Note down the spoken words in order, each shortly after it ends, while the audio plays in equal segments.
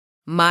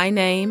My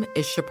name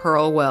is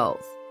Chaparral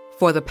Wells.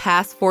 For the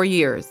past 4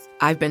 years,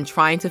 I've been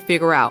trying to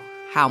figure out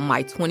how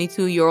my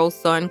 22-year-old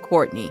son,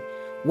 Courtney,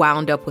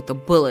 wound up with a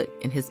bullet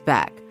in his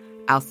back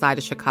outside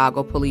a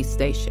Chicago police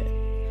station.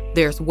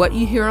 There's what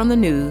you hear on the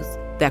news,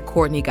 that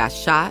Courtney got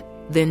shot,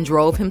 then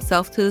drove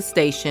himself to the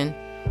station,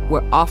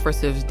 where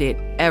officers did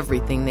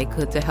everything they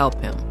could to help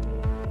him.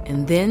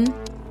 And then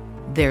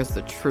there's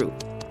the truth.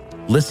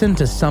 Listen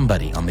to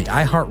Somebody on the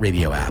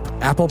iHeartRadio app,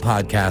 Apple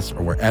Podcasts,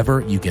 or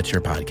wherever you get your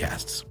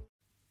podcasts.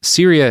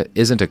 Syria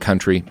isn't a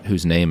country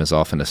whose name is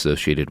often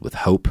associated with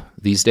hope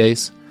these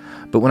days,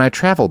 but when I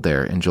traveled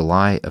there in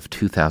July of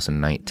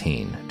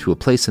 2019 to a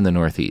place in the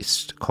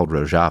Northeast called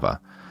Rojava,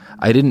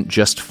 I didn't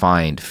just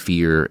find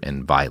fear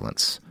and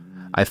violence.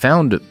 I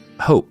found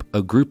hope,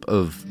 a group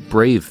of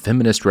brave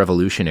feminist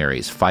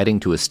revolutionaries fighting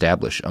to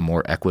establish a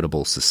more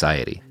equitable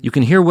society. You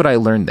can hear what I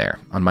learned there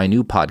on my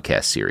new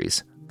podcast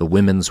series, The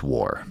Women's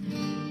War.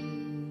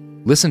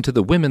 Listen to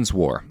The Women's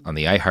War on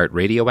the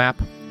iHeartRadio app,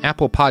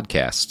 Apple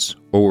Podcasts,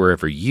 or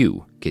wherever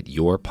you get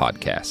your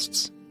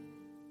podcasts.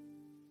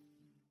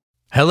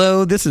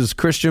 Hello, this is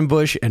Christian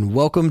Bush, and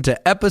welcome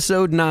to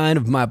episode 9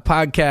 of my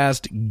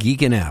podcast,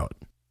 Geeking Out.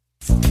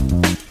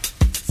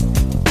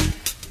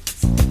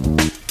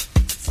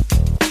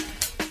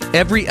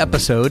 Every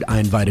episode, I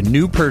invite a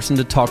new person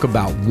to talk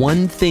about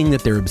one thing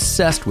that they're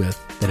obsessed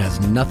with that has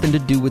nothing to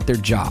do with their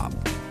job.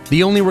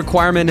 The only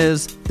requirement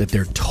is that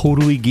they're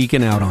totally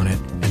geeking out on it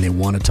and they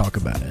want to talk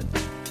about it.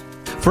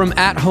 From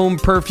at-home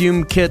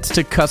perfume kits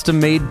to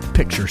custom-made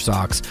picture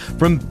socks,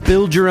 from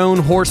build-your-own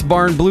horse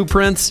barn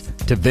blueprints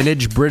to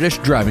vintage British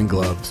driving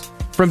gloves.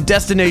 From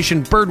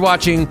destination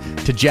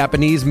birdwatching to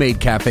Japanese-made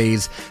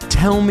cafes,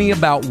 tell me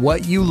about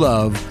what you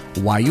love,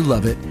 why you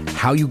love it,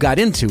 how you got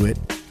into it,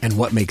 and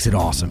what makes it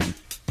awesome.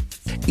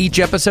 Each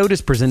episode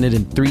is presented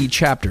in 3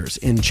 chapters.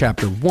 In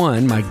Chapter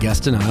 1, my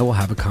guest and I will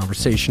have a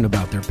conversation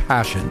about their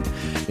passion.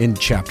 In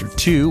Chapter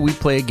 2, we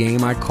play a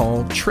game I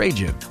call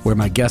Trajan, where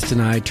my guest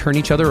and I turn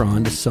each other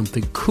on to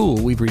something cool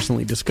we've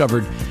recently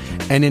discovered.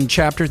 And in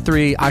Chapter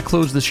 3, I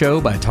close the show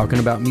by talking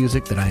about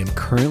music that I am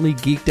currently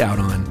geeked out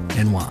on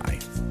and why.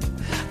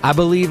 I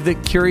believe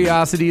that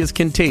curiosity is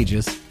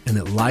contagious and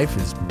that life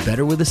is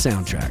better with a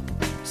soundtrack.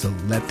 So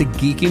let the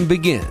geeking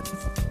begin.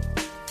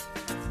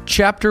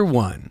 Chapter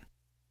 1.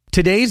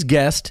 Today's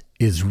guest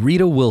is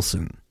Rita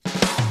Wilson.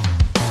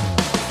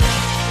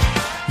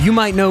 You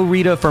might know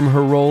Rita from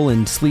her role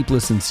in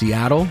Sleepless in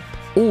Seattle,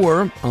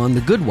 or on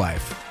The Good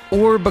Wife,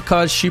 or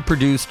because she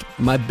produced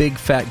My Big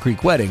Fat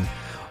Greek Wedding.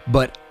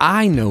 But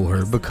I know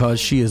her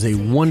because she is a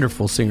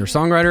wonderful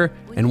singer-songwriter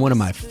and one of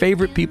my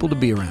favorite people to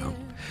be around.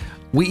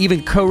 We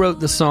even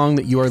co-wrote the song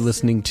that you are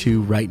listening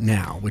to right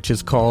now, which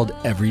is called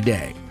Every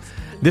Day.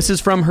 This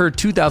is from her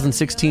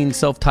 2016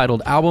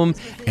 self-titled album,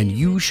 and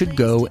you should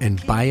go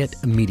and buy it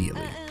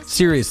immediately.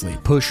 Seriously,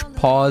 push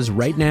pause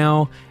right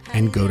now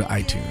and go to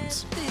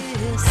iTunes.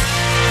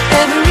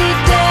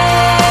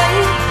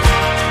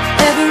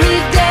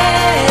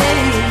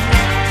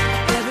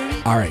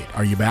 All right,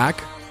 are you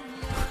back?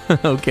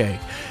 Okay,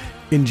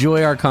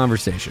 enjoy our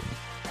conversation.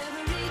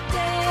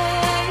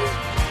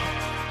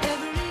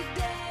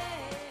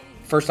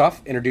 First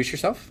off, introduce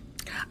yourself.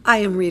 I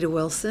am Rita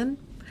Wilson.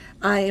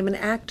 I am an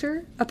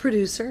actor, a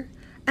producer,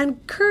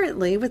 and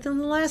currently, within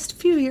the last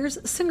few years,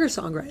 a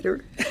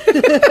singer-songwriter.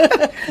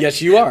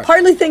 Yes, you are.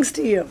 Partly thanks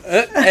to you.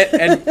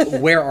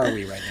 And where are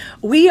we right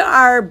now? We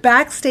are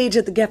backstage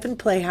at the Geffen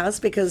Playhouse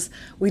because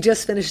we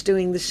just finished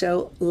doing the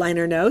show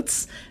Liner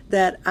Notes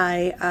that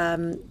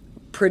I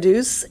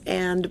produce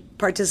and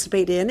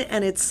participate in,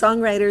 and it's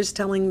songwriters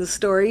telling the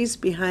stories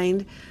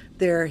behind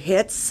their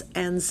hits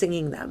and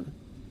singing them.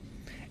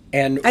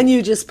 And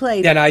you just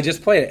played it. And I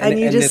just played it. And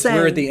you just sang.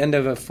 We're at the end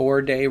of a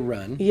 4-day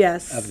run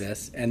Yes. of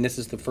this, and this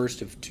is the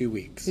first of 2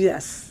 weeks.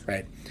 Yes.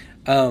 Right.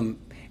 And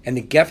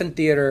the Geffen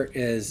Theater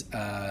is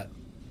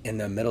in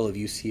the middle of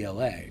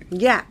UCLA.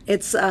 Yeah,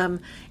 it's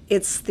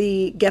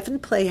the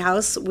Geffen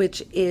Playhouse,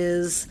 which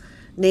is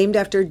named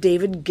after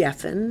David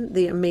Geffen,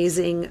 the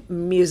amazing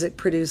music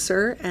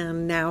producer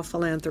and now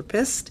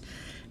philanthropist.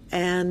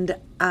 And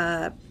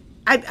I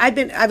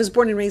was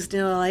born and raised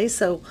in LA,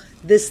 so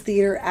this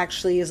theater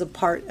actually is a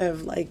part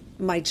of like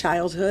my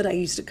childhood. I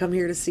used to come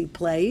here to see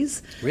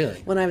plays.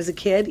 Really? When I was a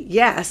kid,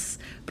 yes.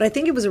 But I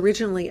think it was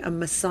originally a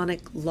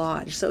Masonic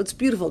lodge, so it's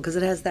beautiful because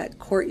it has that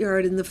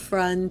courtyard in the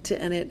front,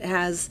 and it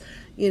has,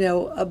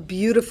 a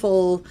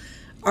beautiful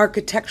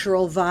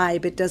architectural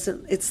vibe.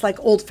 It's like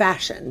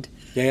old-fashioned.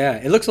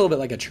 Yeah, it looks a little bit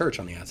like a church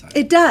on the outside.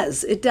 It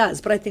does,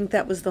 but I think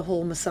that was the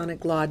whole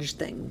Masonic lodge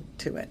thing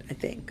to it, I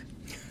think.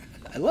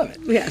 I love it.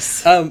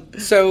 Yes.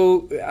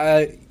 So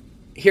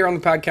here on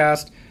the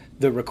podcast,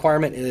 the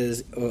requirement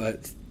is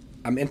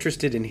I'm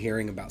interested in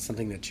hearing about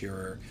something that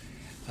you're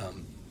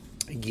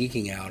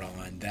geeking out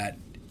on that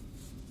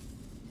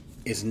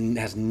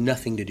has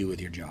nothing to do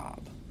with your job.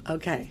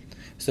 Okay.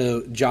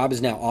 So job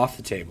is now off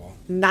the table.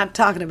 Not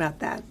talking about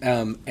that.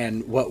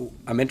 And what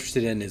I'm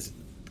interested in is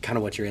kind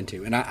of what you're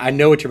into. And I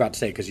know what you're about to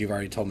say because you've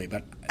already told me,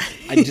 but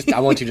I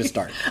want you to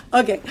start.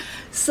 Okay.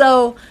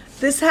 So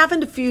this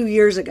happened a few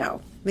years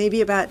ago.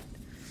 maybe about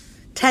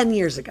 10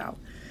 years ago.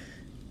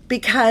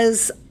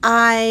 Because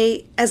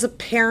I, as a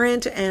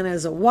parent and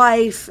as a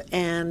wife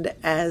and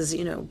as,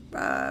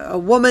 a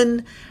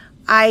woman,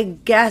 I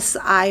guess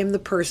I am the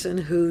person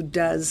who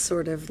does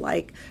sort of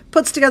like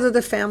puts together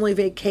the family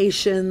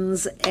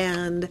vacations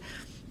and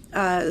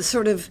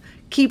sort of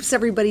keeps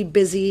everybody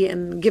busy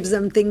and gives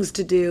them things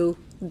to do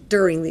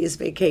during these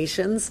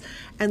vacations.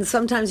 And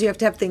sometimes you have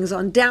to have things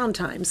on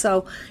downtime.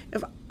 So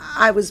if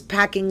I was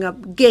packing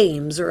up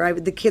games or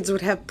the kids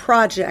would have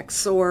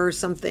projects or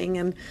something,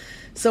 and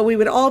so we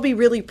would all be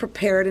really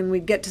prepared and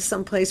we'd get to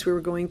some place we were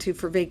going to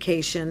for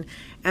vacation,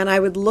 and I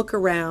would look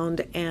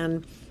around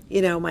and,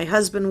 my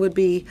husband would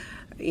be,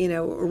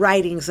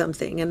 writing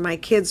something, and my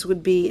kids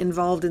would be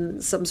involved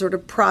in some sort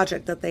of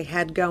project that they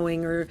had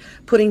going or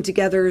putting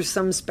together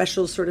some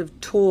special sort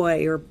of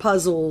toy or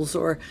puzzles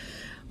or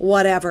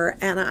whatever.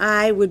 And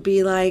I would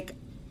be like,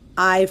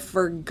 I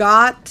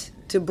forgot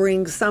to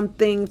bring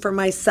something for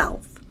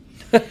myself.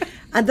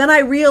 And then I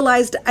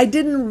realized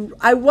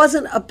I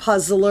wasn't a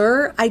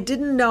puzzler. I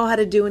didn't know how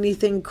to do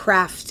anything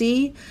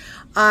crafty.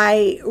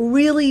 I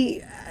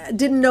really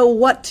didn't know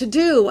what to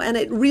do, and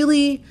it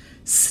really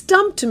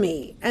stumped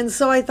me. And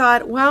so I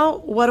thought, well,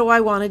 what do I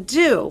want to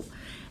do?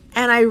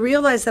 And I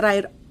realized that I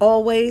had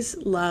always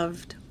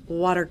loved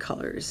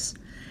watercolors.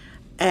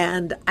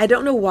 And I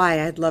don't know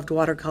why I'd loved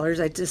watercolors.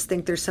 I just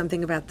think there's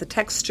something about the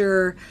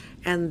texture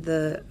and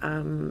the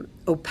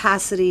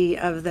opacity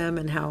of them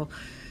and how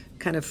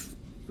kind of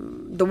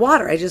the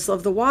water. I just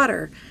love the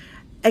water.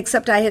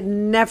 Except I had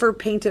never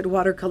painted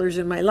watercolors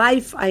in my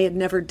life. I had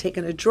never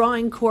taken a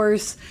drawing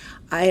course.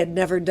 I had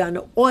never done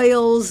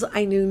oils.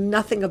 I knew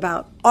nothing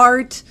about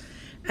art.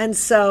 And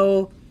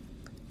so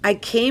I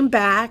came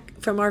back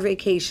from our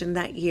vacation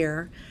that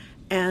year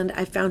and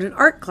I found an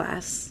art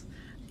class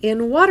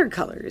in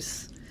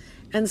watercolors.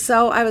 And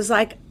so I was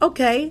like,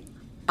 okay,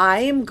 I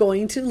am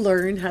going to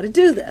learn how to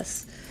do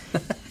this.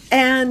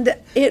 And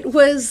it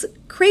was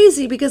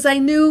crazy because I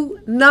knew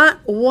not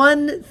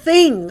one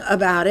thing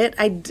about it,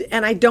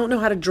 and I don't know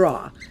how to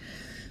draw.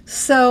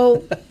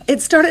 So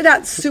it started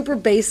out super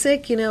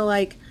basic,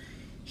 like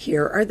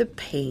here are the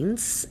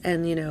paints,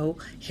 and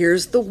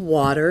here's the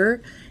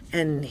water,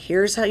 and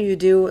here's how you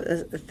do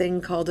a thing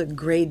called a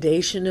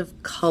gradation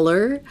of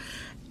color,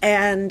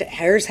 and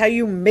here's how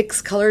you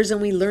mix colors.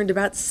 And we learned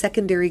about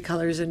secondary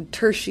colors and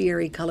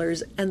tertiary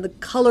colors and the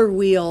color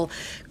wheel,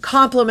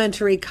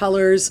 complementary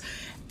colors.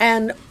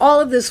 And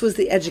all of this was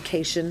the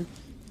educational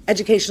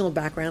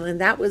background, and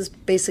that was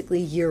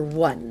basically year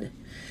one.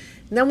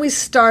 And then we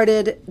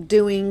started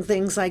doing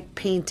things like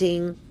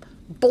painting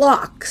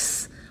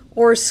blocks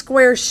or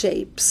square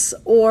shapes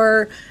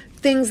or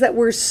things that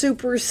were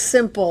super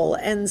simple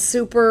and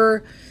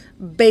super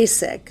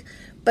basic.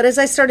 But as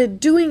I started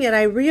doing it,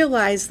 I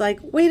realized,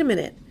 wait a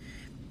minute,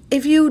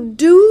 if you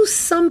do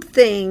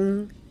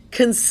something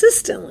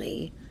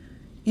consistently,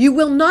 you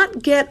will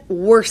not get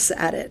worse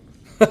at it.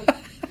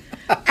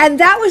 And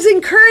that was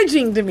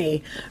encouraging to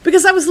me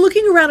because I was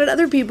looking around at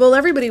other people.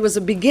 Everybody was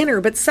a beginner,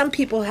 but some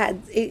people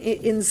had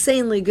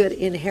insanely good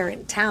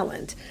inherent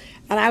talent.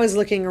 And I was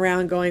looking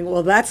around going,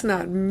 well, that's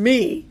not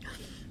me.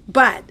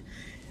 But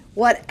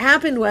what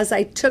happened was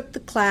I took the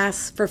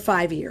class for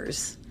 5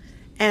 years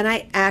and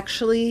I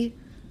actually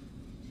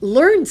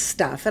learned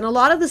stuff. And a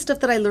lot of the stuff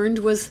that I learned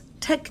was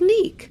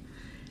technique.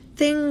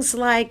 Things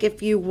like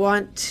if you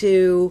want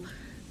to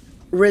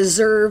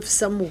reserve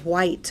some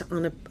white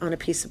on a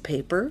piece of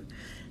paper,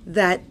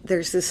 that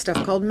there's this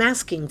stuff called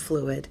masking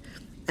fluid.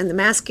 And the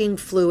masking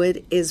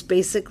fluid is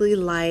basically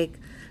like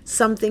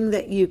something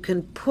that you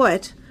can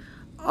put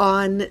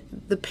on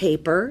the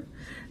paper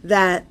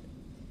that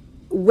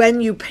when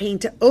you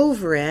paint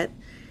over it,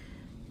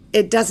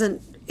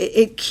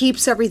 it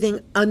keeps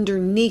everything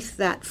underneath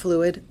that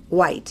fluid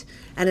white.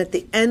 And at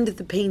the end of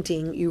the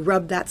painting, you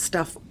rub that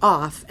stuff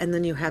off and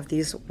then you have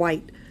these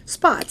white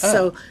spots.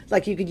 So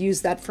you could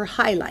use that for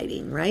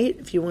highlighting, right?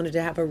 If you wanted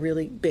to have a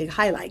really big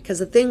highlight. Because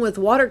the thing with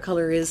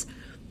watercolor is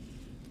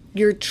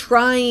you're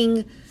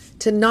trying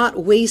to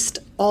not waste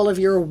all of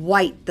your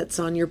white that's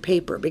on your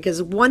paper.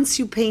 Because once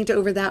you paint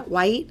over that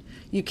white,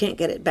 you can't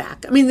get it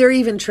back. I mean, there are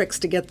even tricks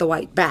to get the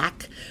white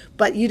back,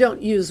 but you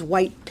don't use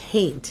white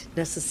paint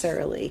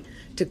necessarily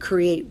to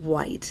create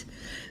white.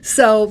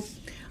 So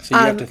you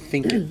have to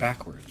think it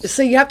backwards.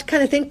 So you have to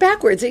kind of think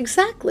backwards,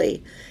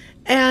 exactly.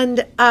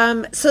 And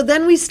so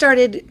then we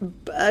started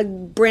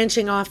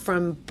branching off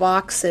from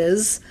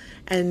boxes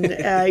and,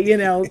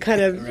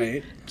 kind of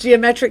right.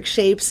 Geometric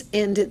shapes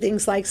into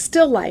things like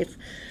still life.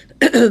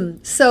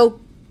 So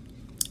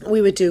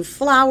we would do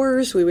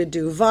flowers, we would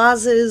do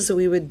vases,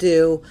 we would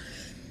do,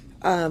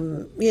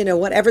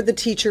 whatever the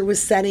teacher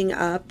was setting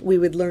up. We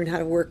would learn how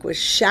to work with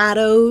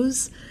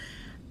shadows.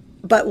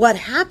 But what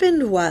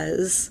happened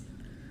was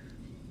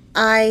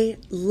I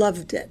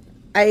loved it.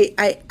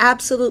 I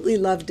absolutely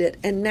loved it.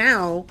 And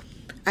now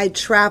I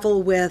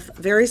travel with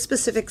a very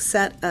specific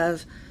set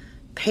of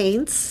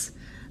paints.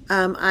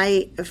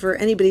 For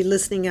anybody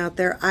listening out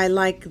there, I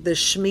like the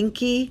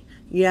schminky.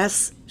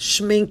 Yes,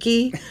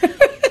 schminky.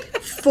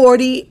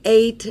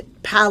 48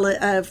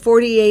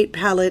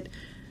 palette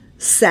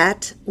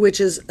set, which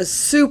is a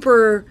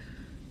super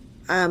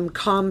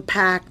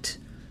compact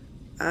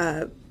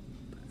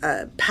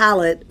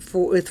palette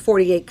with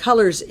 48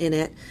 colors in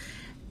it.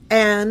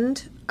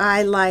 And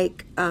I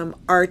like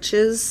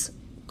Arches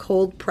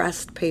cold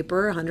pressed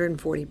paper,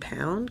 140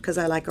 pound, because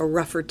I like a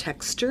rougher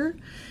texture.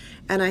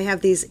 And I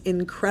have these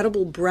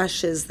incredible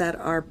brushes that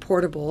are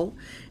portable,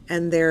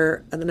 and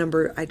they're the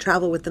number, I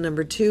travel with the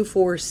number 2,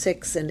 4,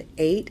 6, and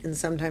 8, and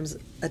sometimes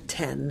a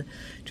 10,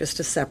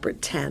 just a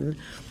separate 10.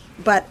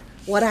 But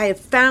what I have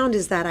found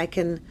is that I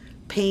can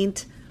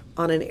paint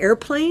on an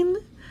airplane.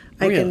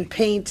 I can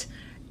paint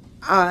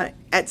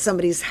at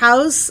somebody's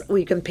house.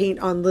 We can paint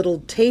on little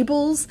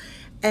tables.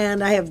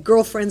 And I have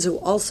girlfriends who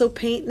also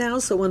paint now.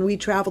 So when we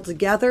travel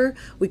together,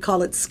 we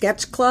call it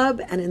Sketch Club.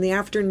 And in the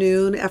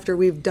afternoon, after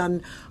we've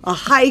done a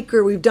hike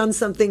or we've done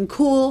something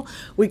cool,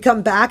 we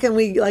come back and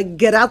we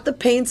get out the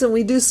paints and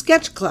we do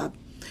Sketch Club.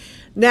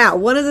 Now,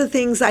 one of the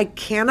things I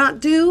cannot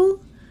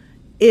do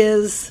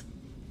is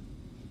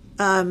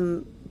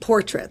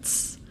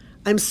portraits.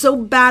 I'm so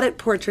bad at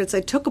portraits.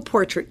 I took a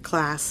portrait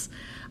class.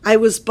 I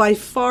was by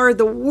far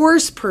the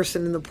worst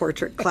person in the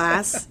portrait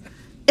class.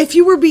 If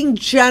you were being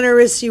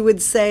generous, you would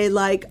say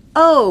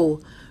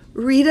oh,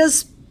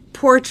 Rita's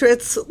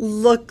portraits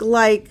look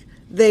like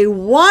they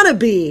want to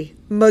be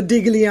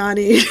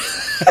Modigliani.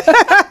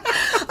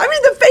 I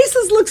mean, the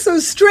faces look so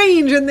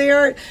strange, and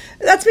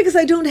that's because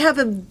I don't have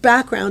a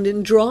background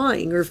in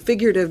drawing or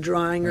figurative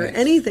drawing or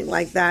anything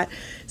like that.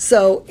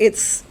 So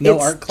it's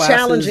art classes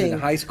challenging. In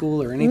high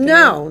school or anything?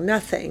 No,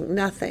 nothing.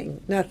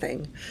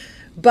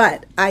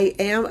 But I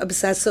am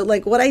obsessed. So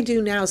what I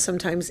do now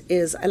sometimes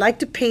is I like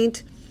to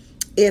paint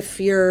if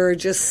you're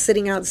just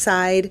sitting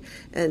outside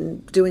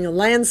and doing a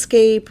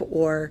landscape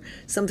or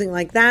something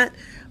like that.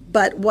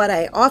 But what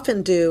I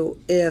often do,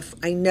 if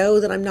I know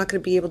that I'm not going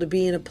to be able to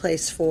be in a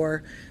place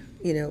for,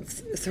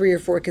 3 or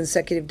 4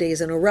 consecutive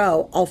days in a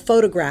row, I'll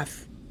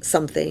photograph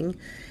something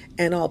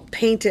and I'll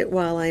paint it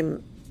while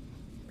I'm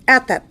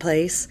at that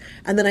place.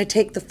 And then I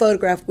take the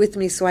photograph with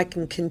me so I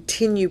can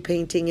continue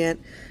painting it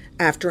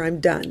after I'm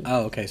done.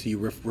 Oh, okay. So you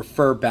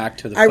refer back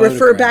to the I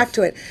refer back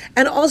to it.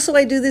 And also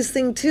I do this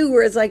thing too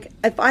where it's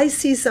if I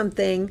see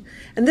something,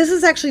 and this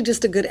is actually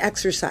just a good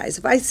exercise.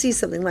 If I see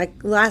something, like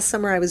last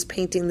summer I was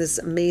painting this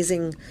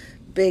amazing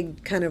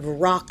big kind of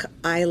rock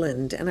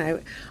island, and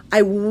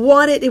I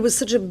wanted, it was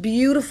such a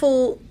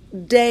beautiful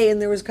day, and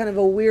there was kind of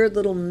a weird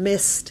little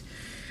mist,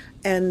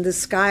 and the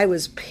sky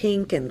was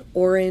pink and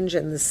orange,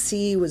 and the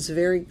sea was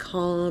very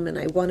calm, and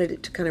I wanted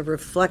it to kind of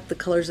reflect the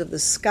colors of the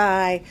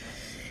sky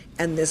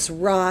and this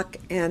rock.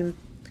 And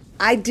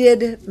I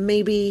did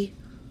maybe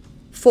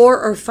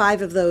 4 or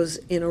 5 of those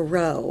in a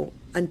row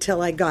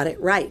until I got it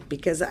right,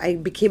 because I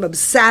became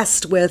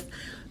obsessed with,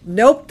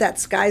 nope, that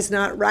sky's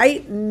not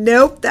right.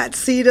 Nope, that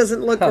sea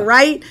doesn't look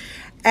right.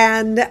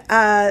 And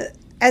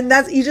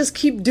that's, you just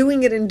keep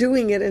doing it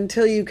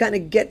until you kind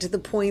of get to the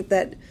point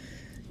that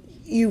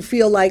you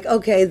feel like,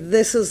 okay,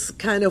 this is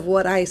kind of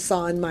what I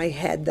saw in my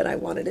head that I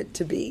wanted it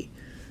to be.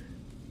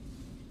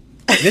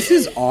 This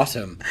is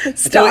awesome.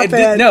 Stop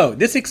it. No,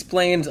 this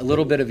explains a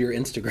little bit of your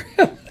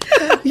Instagram.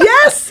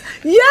 Yes.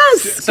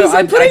 So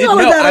I'm putting all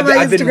of that on my Instagram.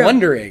 I've been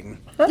wondering.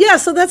 Yeah,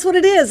 so that's what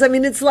it is. I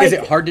mean, it's like... Is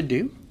it hard to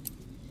do?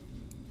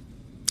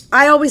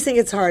 I always think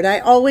it's hard. I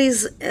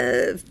always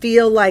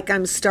feel like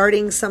I'm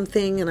starting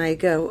something and I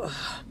go,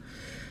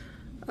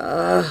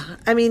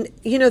 I mean,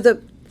 the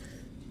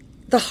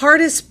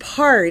hardest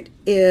part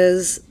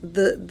is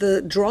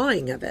the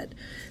drawing of it,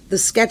 the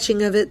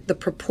sketching of it, the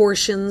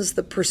proportions,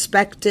 the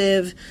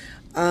perspective,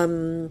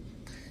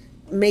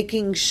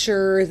 making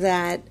sure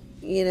that,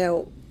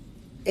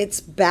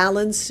 it's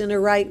balanced in a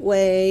right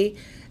way.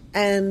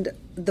 And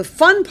the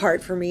fun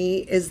part for me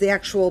is the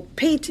actual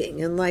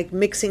painting and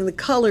mixing the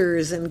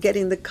colors and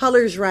getting the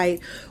colors right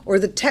or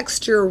the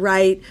texture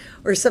right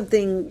or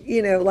something,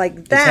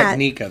 like that. The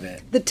technique of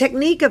it. The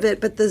technique of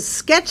it, but the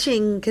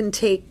sketching can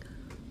take,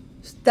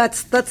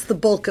 that's the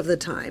bulk of the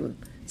time,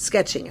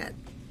 sketching it,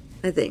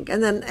 I think.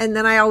 And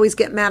then I always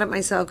get mad at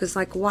myself because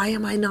why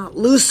am I not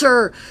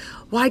looser?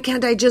 Why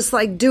can't I just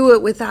do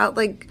it without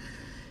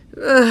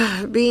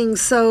being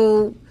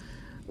so,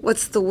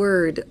 what's the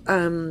word?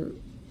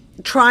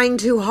 Trying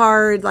too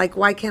hard.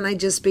 Why can't I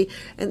just be,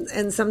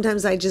 and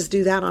sometimes I just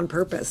do that on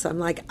purpose. I'm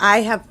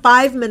I have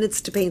 5 minutes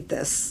to paint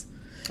this.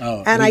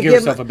 Oh, and I give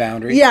yourself a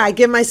boundary? Yeah, I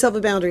give myself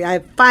a boundary. I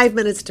have 5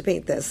 minutes to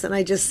paint this, and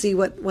I just see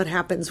what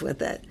happens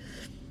with it.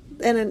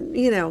 And and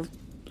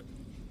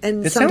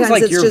it sometimes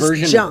like it's your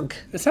just junk.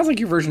 It sounds like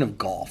your version of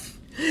golf.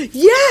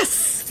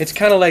 Yes! It's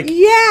kind of like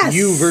yes!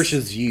 You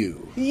versus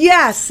you.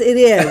 Yes, it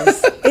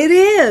is. It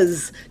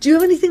is. Do you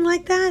have anything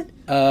like that?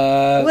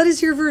 What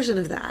is your version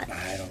of that?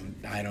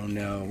 I don't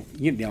know.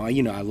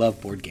 I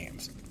love board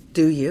games.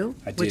 Do you?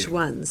 I do. Which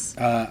ones?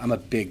 I'm a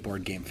big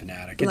board game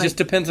fanatic. It Like- just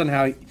depends on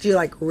how. Do you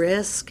like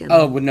Risk? And,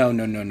 Oh well, no.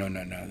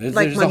 There's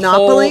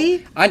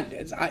Monopoly?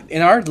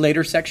 In our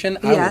later section,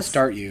 I will Yes.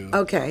 start you.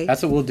 Okay.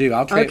 That's what we'll do.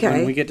 I'll trade Okay.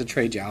 when we get to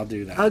trade you. I'll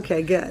do that.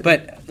 Okay, good.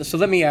 But so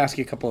let me ask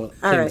you a couple of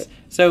things. All right.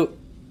 So,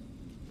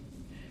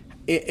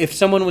 if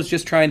someone was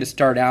just trying to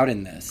start out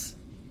in this,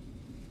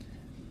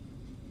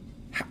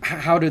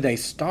 how do they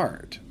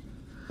start?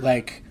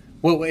 Like,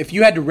 well, if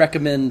you had to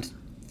recommend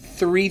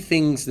 3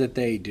 things that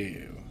they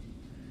do,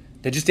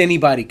 that just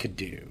anybody could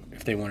do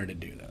if they wanted to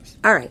do this.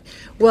 All right.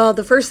 Well,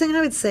 the first thing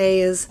I would say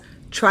is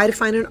try to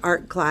find an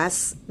art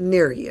class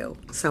near you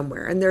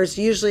somewhere. And there's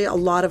usually a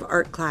lot of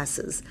art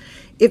classes.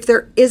 If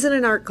there isn't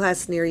an art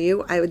class near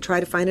you, I would try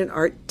to find an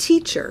art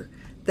teacher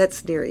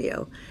that's near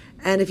you.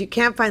 And if you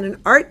can't find an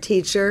art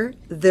teacher,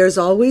 there's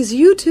always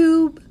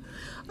YouTube.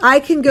 I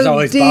can go There's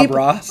always deep. Bob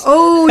Ross.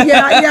 Oh,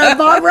 yeah,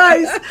 Bob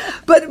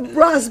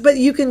Ross. But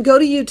you can go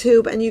to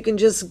YouTube and you can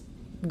just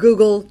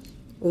Google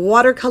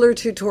watercolor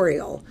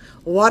tutorial,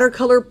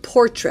 watercolor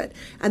portrait,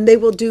 and they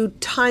will do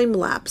time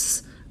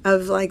lapse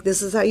of like,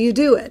 this is how you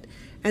do it.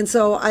 And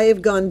so I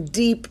have gone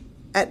deep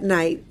at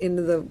night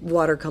into the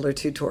watercolor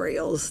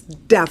tutorials,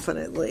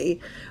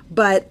 definitely.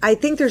 But I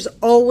think there's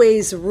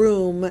always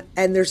room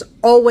and there's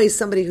always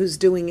somebody who's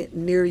doing it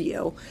near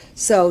you.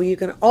 So you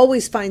can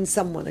always find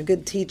someone, a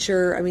good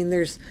teacher. I mean,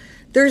 there's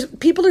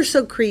people are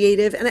so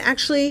creative. And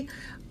actually,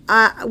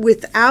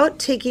 without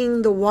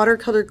taking the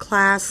watercolor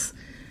class,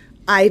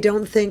 I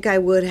don't think I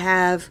would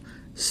have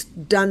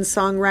done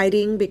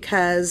songwriting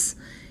because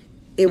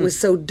it was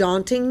so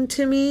daunting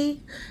to me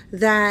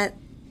that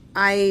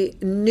I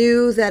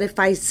knew that if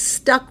I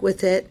stuck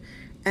with it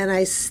and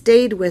I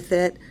stayed with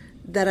it,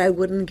 that I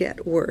wouldn't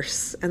get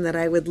worse and that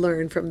I would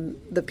learn from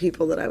the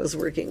people that I was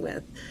working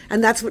with.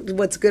 And that's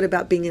what's good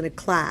about being in a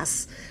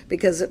class,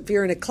 because if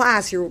you're in a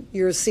class,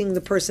 you're seeing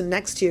the person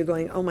next to you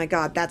going, oh my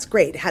God, that's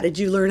great. How did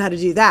you learn how to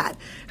do that?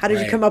 How did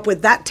you come up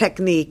with that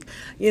technique?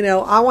 You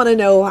know, I want to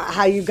know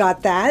how you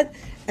got that.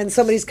 And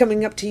somebody's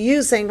coming up to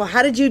you saying, well,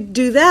 how did you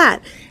do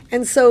that?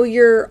 And so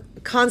you're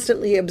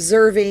constantly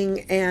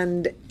observing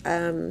and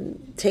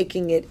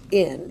taking it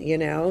in, you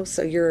know,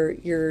 so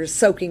you're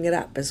soaking it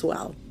up as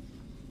well.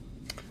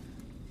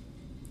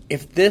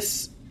 If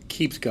this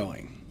keeps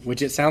going,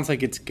 which it sounds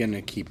like it's going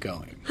to keep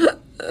going,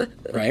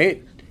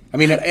 right? I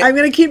mean, I'm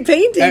going to keep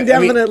painting,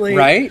 definitely.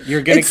 Right?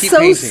 You're going to keep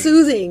painting. It's so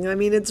soothing. I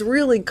mean, it's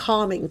really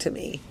calming to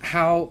me.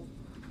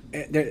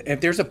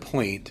 If there's a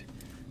point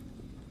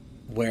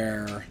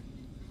where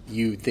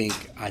you think,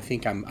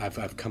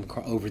 I've come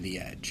over the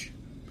edge.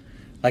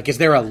 Like, is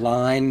there a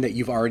line that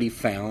you've already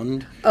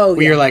found? Oh,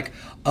 where you're like,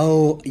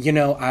 oh, you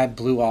know, I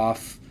blew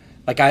off.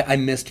 Like, I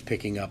missed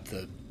picking up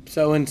the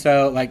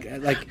so-and-so. Like.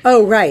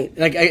 Oh, right.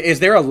 Like,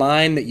 is there a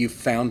line that you've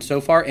found so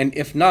far? And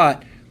if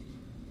not,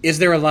 is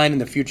there a line in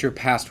the future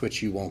past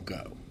which you won't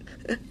go?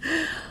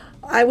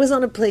 I was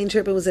on a plane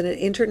trip. It was an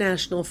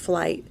international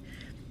flight.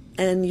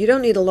 And you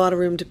don't need a lot of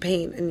room to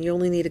paint. And you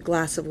only need a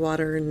glass of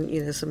water and,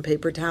 you know, some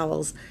paper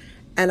towels.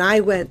 And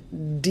I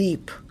went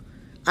deep.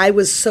 I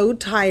was so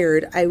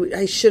tired.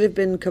 I should have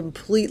been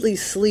completely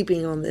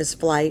sleeping on this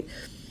flight,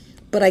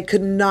 but I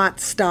could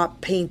not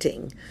stop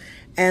painting.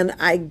 And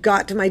I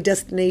got to my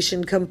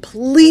destination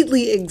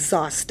completely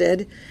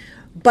exhausted,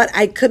 but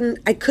I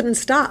couldn't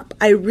stop.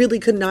 I really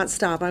could not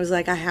stop. I was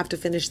like, I have to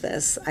finish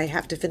this. I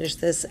have to finish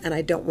this, and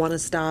I don't want to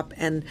stop.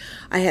 And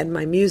I had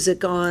my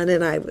music on and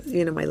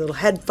my little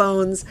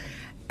headphones.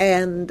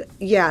 And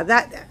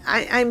yeah,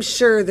 I'm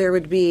sure there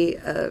would be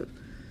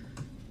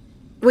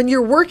when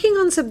you're working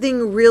on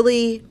something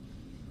really,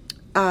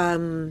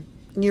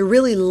 you're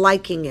really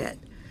liking it,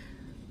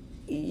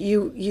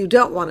 you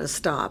don't want to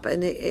stop.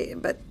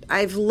 But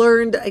I've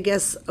learned, I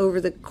guess,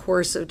 over the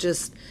course of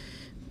just,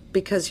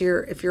 because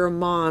if you're a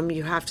mom,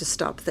 you have to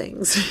stop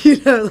things. You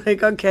know,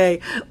 like,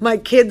 okay, my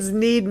kids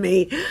need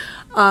me.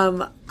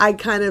 I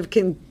kind of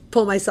can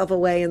pull myself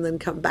away and then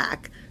come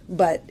back.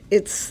 But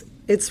it's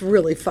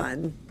really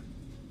fun.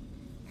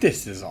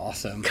 This is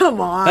awesome. Come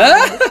on.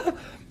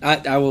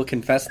 I will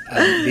confess,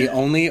 the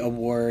only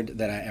award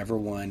that I ever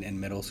won in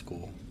middle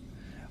school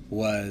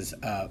was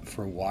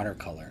for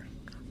watercolor.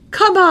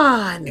 Come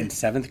on! In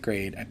 7th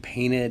grade, I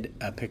painted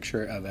a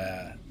picture of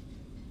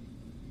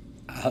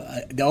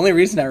the only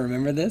reason I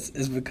remember this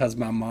is because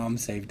my mom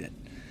saved it.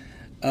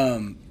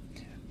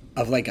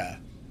 Of like a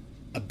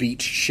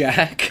beach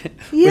shack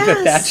with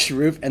a thatched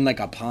roof and like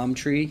a palm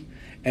tree.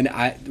 And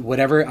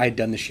I'd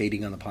done the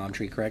shading on the palm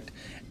tree, correct?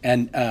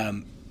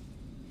 And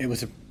it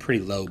was a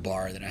pretty low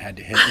bar that I had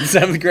to hit in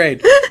 7th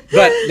grade.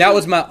 But that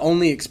was my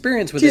only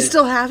experience with it. Do you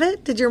still have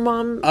it? Did your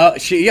mom? Well,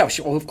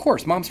 of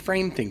course. Moms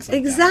frame things like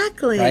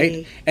exactly. that.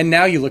 Right? And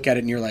now you look at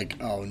it and you're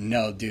like, oh,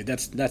 no, dude,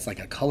 that's like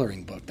a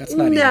coloring book. That's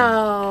not even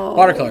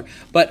watercolor.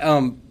 But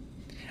I'm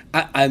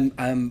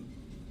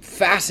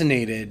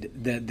fascinated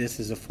that this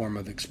is a form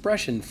of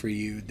expression for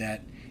you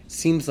that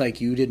seems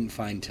like you didn't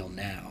find till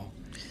now.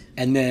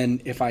 And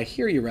then if I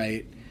hear you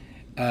right,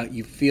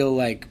 you feel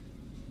like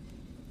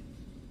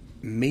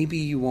maybe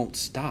you won't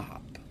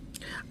stop.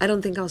 I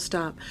don't think I'll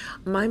stop.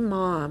 My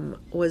mom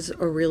was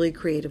a really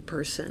creative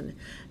person.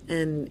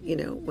 And,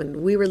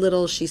 when we were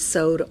little, she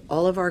sewed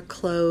all of our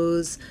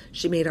clothes.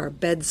 She made our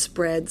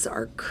bedspreads,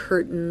 our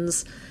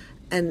curtains.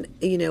 And,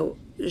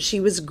 she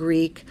was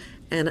Greek.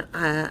 And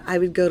I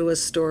would go to a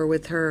store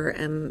with her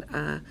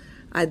and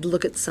I'd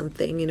look at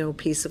something, a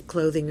piece of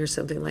clothing or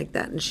something like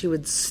that. And she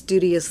would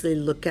studiously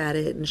look at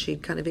it and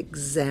she'd kind of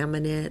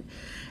examine it.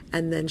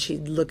 And then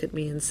she'd look at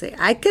me and say,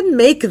 I can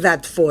make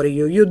that for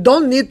you. You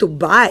don't need to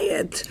buy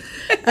it.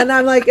 And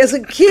I'm like, as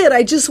a kid,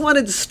 I just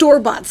wanted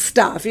store-bought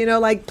stuff,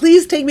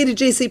 please take me to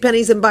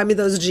JCPenney's and buy me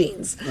those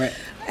jeans. Right.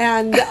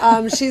 And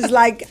she's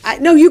like,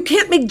 no, you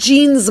can't make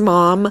jeans,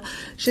 Mom.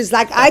 She's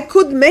like, I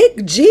could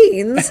make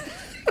jeans.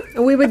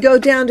 And we would go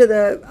down to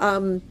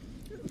the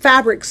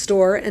fabric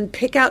store and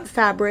pick out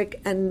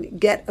fabric and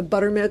get a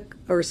Buttermilk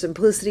or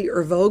Simplicity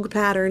or Vogue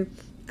pattern.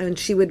 And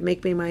she would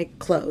make me my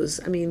clothes.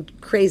 I mean,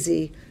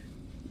 crazy,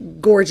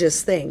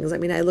 gorgeous things. I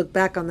mean, I look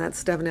back on that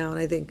stuff now and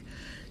I think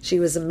she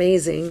was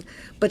amazing.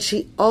 But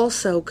she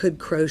also could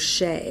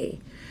crochet.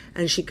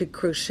 And she could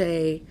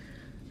crochet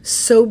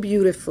so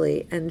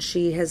beautifully. And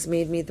she has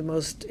made me the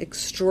most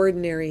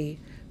extraordinary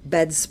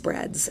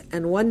bedspreads.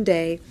 And one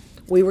day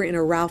we were in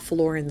a Ralph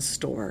Lauren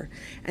store.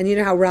 And you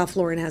know how Ralph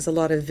Lauren has a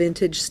lot of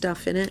vintage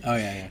stuff in it? Oh,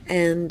 yeah.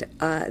 And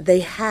they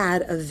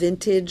had a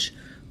vintage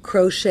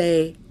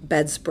crochet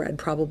bedspread,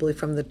 probably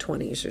from the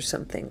 20s or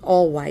something,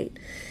 all white.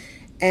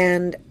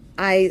 And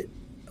my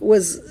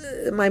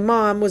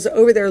mom was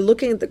over there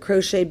looking at the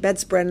crochet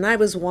bedspread, and I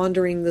was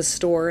wandering the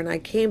store, and I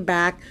came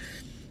back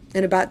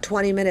in about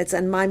 20 minutes,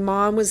 and my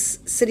mom was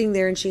sitting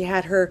there, and she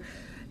had her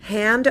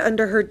hand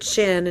under her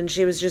chin, and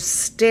she was just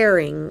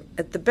staring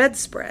at the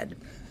bedspread,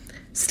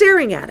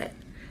 staring at it.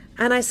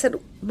 And I said,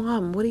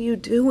 Mom, what are you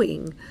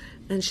doing?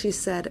 And she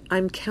said,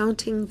 I'm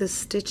counting the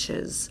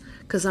stitches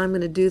because I'm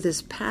going to do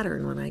this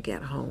pattern when I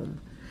get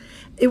home.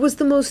 It was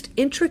the most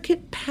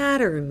intricate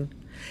pattern.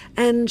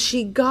 And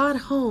she got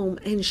home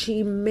and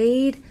she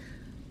made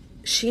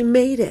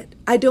it.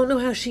 I don't know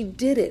how she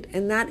did it.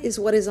 And that is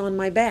what is on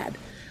my bed.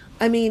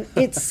 I mean,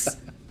 it's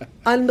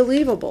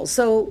unbelievable.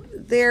 So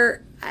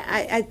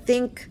I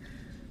think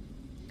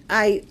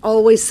I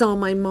always saw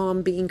my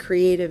mom being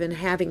creative and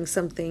having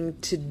something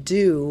to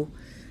do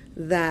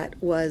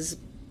that was,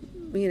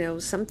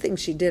 something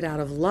she did out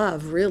of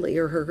love, really,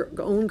 or her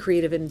own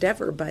creative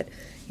endeavor. But,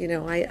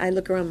 I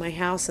look around my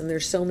house and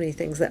there's so many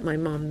things that my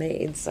mom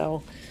made.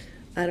 So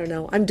I don't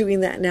know. I'm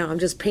doing that now. I'm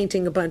just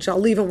painting a bunch. I'll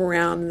leave them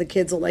around and the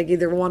kids will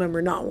either want them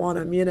or not want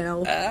them,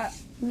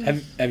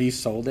 Have you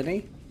sold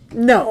any?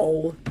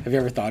 No. Have you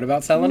ever thought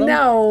about selling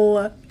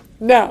them?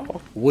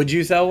 No. Would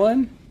you sell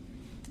one?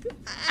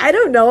 I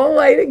don't know.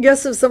 I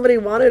guess if somebody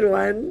wanted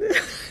one.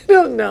 I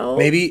don't know.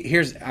 Maybe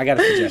I got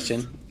a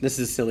suggestion. This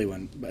is a silly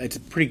one. It's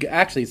pretty good.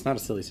 Actually, it's not a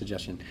silly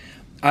suggestion.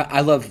 I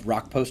love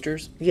rock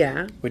posters.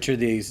 Yeah. Which are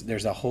these,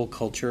 there's a whole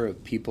culture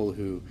of people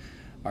who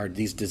are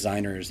these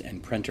designers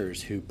and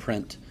printers who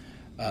print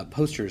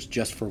posters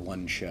just for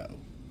one show.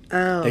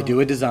 Oh. They do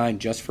a design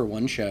just for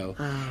one show,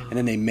 and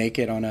then they make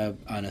it on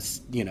a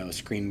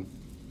screen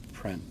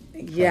print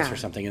press or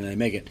something, and then they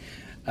make it.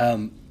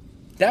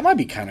 That might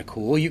be kind of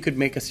cool. You could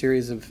make a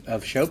series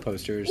of show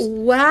posters.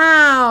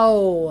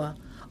 Wow.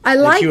 I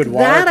like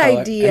that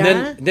idea.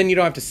 And then you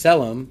don't have to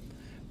sell them,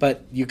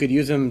 but you could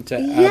use them to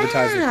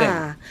advertise your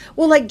thing.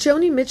 Well, like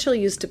Joni Mitchell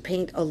used to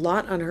paint a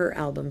lot on her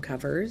album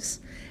covers.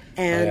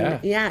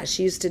 And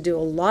she used to do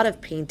a lot of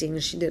painting.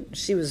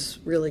 She was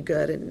really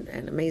good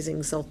and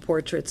amazing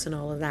self-portraits and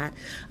all of that.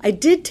 I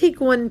did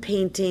take one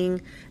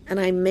painting and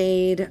I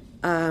made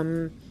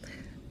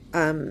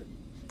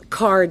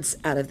cards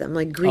out of them,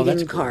 like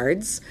greeting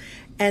cards.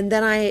 And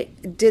then I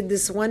did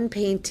this one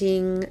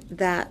painting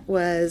that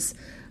was,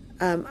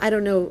 I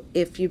don't know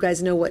if you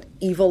guys know what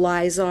evil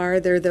eyes are.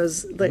 They're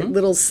those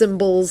little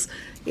symbols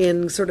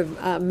in sort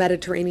of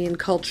Mediterranean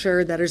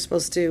culture that are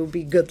supposed to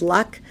be good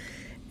luck.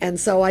 And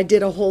so I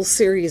did a whole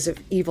series of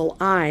evil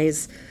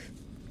eyes,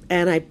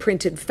 and I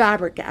printed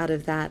fabric out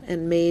of that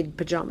and made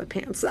pajama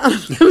pants out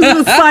of them. It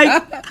was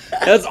like,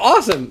 that's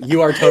awesome. You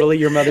are totally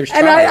your mother's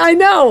child. And I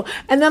know.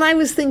 And then I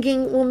was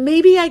thinking, well,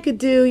 maybe I could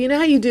do, you know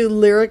how you do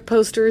lyric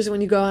posters when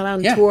you go out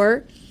on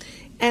tour?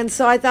 And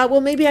so I thought,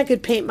 well, maybe I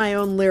could paint my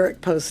own lyric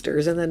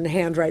posters and then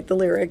handwrite the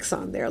lyrics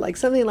on there. Like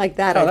something like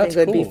that, I think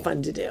would be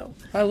fun to do.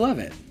 I love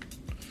it.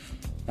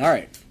 All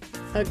right.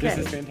 Okay. This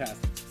is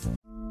fantastic.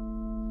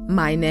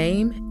 My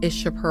name is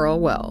Chapearl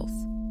Wells.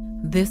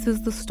 This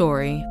is the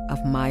story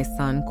of my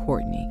son,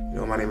 Courtney.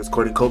 My name is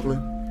Courtney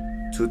Copeland.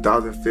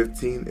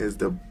 2015 is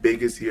the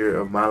biggest year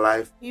of my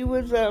life. He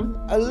was a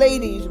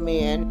ladies'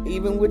 man,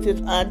 even with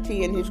his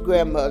auntie and his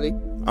grandmother.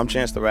 I'm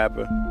Chance the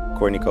Rapper.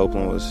 Courtney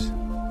Copeland was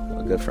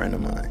a good friend of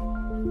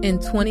mine. In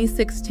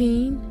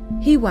 2016,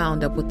 he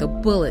wound up with a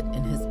bullet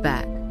in his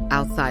back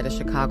outside a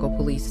Chicago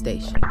police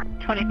station.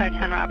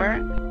 2510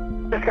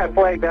 Robert. This guy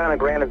flagged down at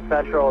Grandin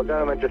Central. A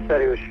gentleman just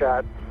said he was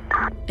shot.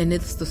 And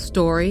it's the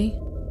story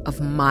of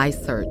my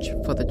search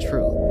for the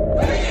truth.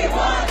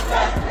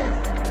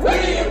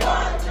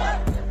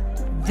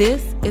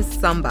 This is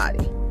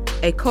Somebody,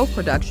 a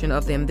co-production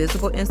of the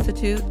Invisible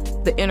Institute,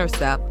 The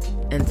Intercept,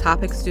 and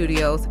Topic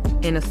Studios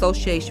in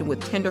association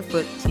with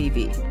Tenderfoot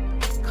TV.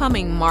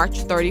 Coming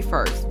March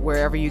 31st,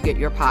 wherever you get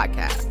your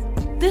podcasts.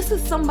 This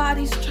is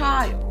somebody's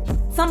child.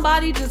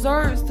 Somebody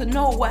deserves to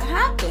know what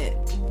happened.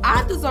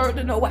 I deserve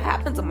to know what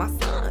happened to my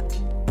son.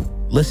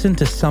 Listen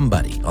to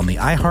Somebody on the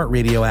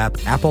iHeartRadio app,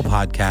 Apple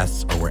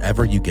Podcasts, or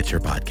wherever you get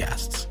your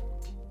podcasts.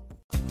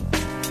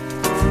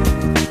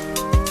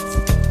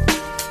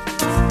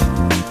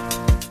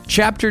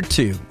 Chapter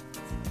 2.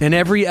 In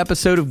every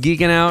episode of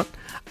Geeking Out,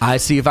 I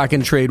see if I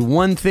can trade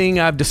one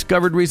thing I've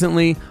discovered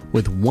recently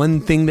with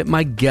one thing that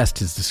my guest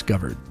has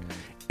discovered.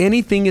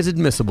 Anything is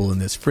admissible in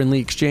this friendly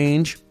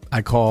exchange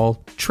I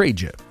call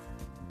Trade Ya.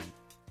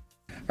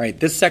 All right,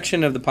 this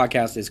section of the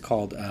podcast is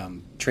called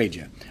Trade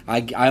Ya.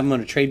 I'm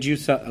going to trade you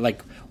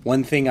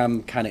one thing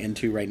I'm kind of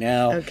into right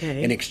now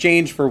in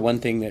exchange for one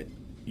thing that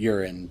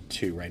you're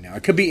into right now.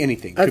 It could be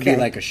anything. It could be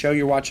like a show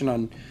you're watching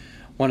on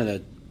one of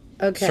the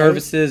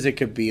services. It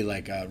could be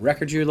like a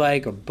record you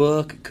like, a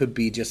book. It could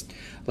be just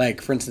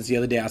like, for instance, the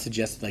other day I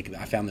suggested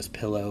I found this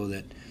pillow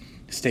that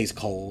stays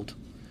cold.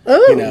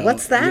 Oh,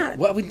 what's that?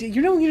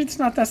 It's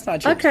not. That's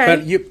not yours. Okay,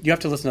 but you have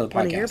to listen to the podcast. I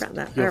want to hear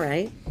about that. All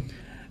right.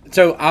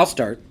 So I'll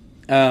start.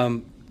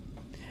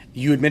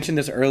 You had mentioned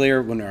this earlier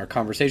in our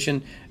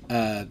conversation.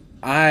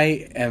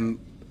 I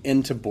am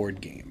into board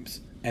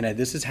games, and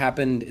this has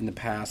happened in the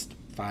past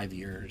 5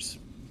 years,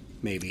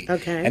 maybe.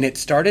 Okay. And it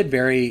started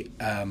very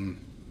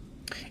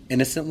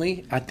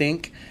innocently, I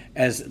think,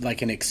 as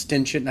like an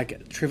extension.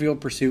 Like Trivial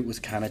Pursuit was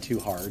kind of too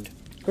hard,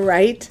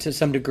 right? To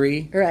some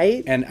degree,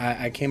 right? And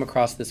I came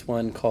across this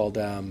one called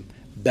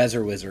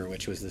Bezzerwizzer,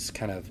 which was this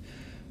kind of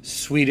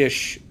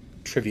Swedish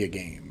trivia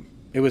game.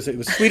 It was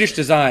Swedish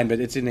design, but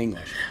it's in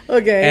English.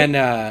 Okay. And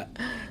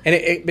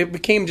it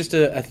became just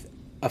a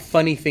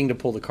funny thing to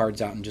pull the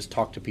cards out and just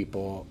talk to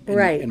people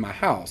in my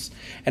house.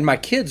 And my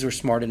kids were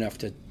smart enough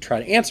to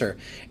try to answer.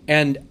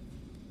 And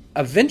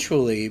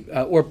eventually,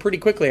 or pretty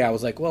quickly, I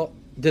was like, well,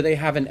 do they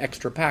have an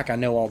extra pack? I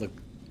know all the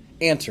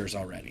answers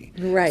already.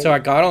 Right. So I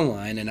got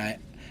online and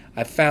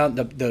I found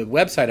the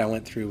website I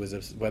went through was a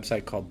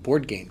website called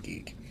Board Game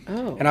Geek.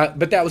 Oh.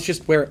 But that was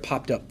just where it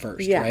popped up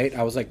first, right?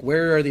 I was like,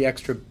 where are the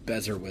extra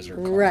Bezzerwizzer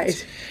cards?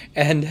 Right.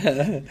 And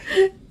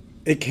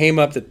it came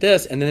up that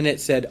this, and then it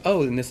said,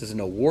 oh, and this is an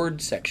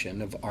award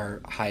section of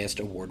our highest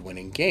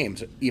award-winning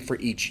games for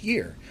each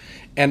year.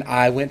 And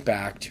I went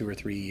back 2 or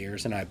 3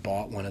 years, and I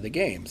bought one of the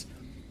games.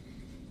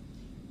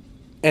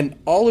 And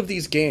all of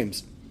these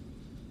games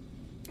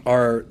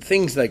are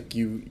things like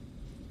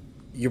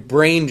your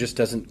brain just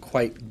doesn't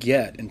quite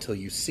get until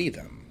you see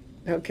them.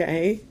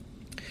 Okay.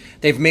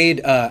 They've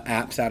made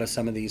apps out of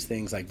some of these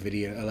things, like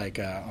video,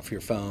 off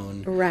your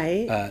phone.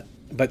 Right.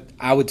 But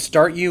I would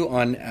start you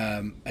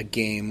on a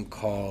game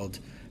called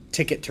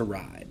Ticket to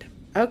Ride.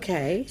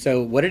 Okay.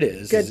 So what it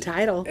is? Good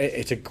title.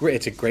 It's a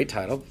great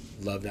title.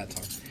 Love that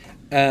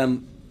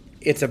song.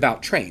 It's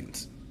about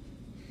trains,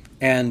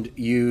 and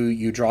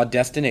you draw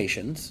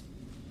destinations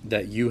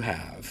that you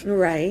have.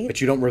 Right. But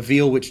you don't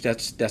reveal which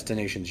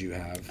destinations you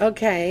have.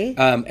 Okay.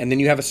 And then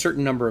you have a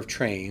certain number of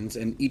trains,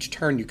 and each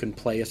turn you can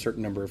play a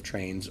certain number of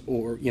trains,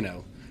 or,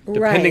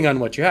 depending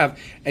on what you have.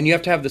 And you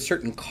have to have the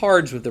certain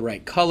cards with the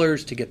right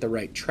colors to get the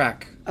right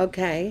track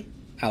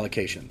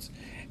allocations.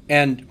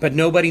 But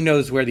nobody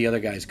knows where the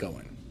other guy's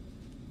going.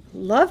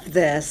 Love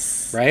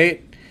this.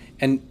 Right?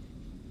 And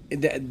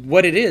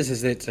what it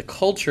is that it's a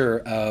culture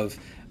of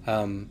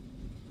kind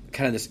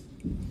of this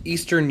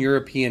Eastern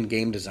European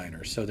game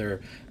designers. So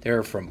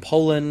they're from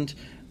Poland.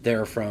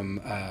 They're from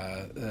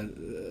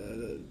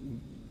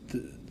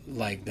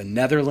the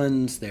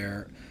Netherlands.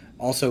 They're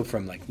also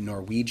from like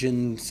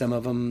Norwegian. Some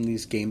of them,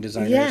 these game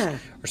designers,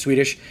 or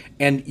Swedish.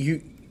 And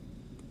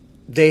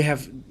they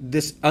have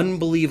this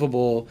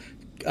unbelievable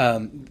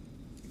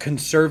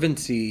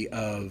conservancy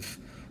of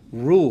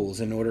rules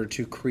in order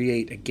to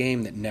create a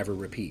game that never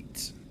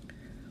repeats.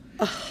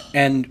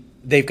 And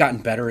they've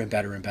gotten better and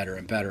better and better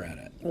and better at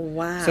it.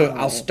 Wow. So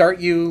I'll start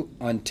you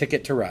on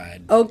Ticket to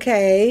Ride.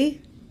 Okay.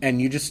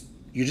 And you just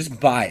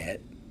buy it.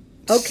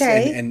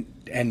 Okay.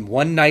 And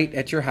one night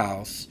at your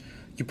house,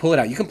 you pull it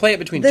out. You can play it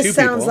between two people. This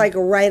sounds like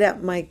right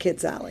up my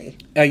kid's alley.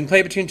 You can play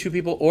it between two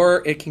people,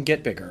 or it can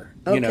get bigger.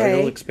 Okay.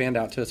 It'll expand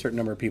out to a certain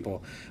number of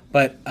people.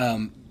 But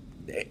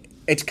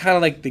it's kind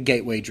of like the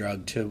gateway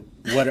drug to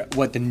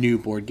what the new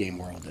board game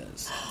world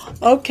is.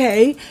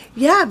 Okay.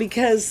 Yeah,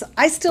 because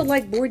I still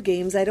like board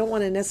games. I don't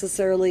want to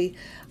necessarily...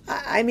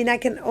 I mean, I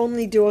can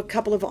only do a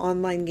couple of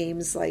online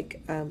games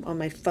like on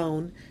my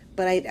phone,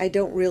 but I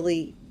don't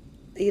really,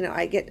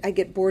 I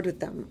get bored with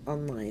them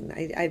online.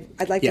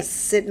 I'd like to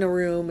sit in a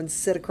room and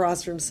sit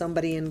across from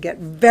somebody and get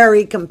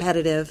very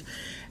competitive.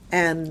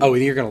 And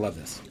you're going to love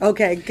this.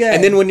 Okay, good.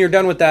 And then when you're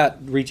done with that,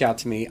 reach out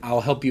to me.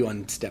 I'll help you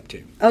on step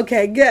 2.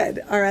 Okay, good.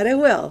 All right, I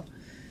will.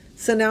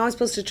 So now I'm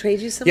supposed to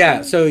trade you something?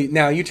 Yeah, so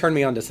now you turn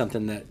me on to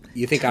something that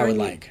you think I would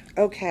like.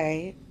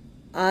 Okay.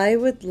 I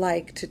would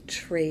like to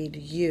trade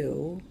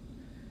you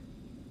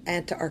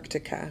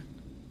Antarctica.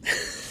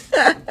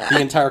 The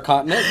entire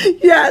continent?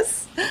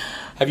 Yes.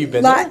 Have you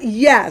been there?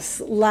 Yes.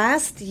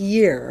 Last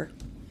year,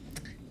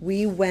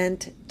 we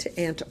went to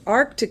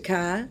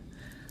Antarctica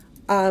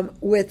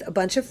with a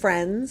bunch of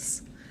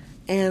friends,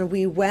 and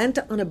we went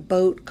on a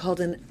boat called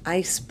an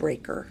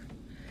icebreaker.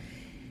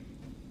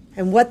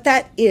 And what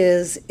that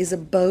is a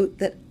boat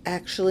that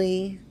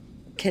actually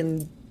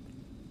can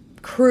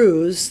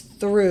cruise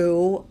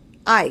through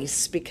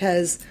ice,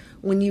 because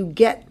when you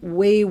get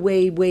way,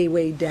 way, way,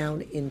 way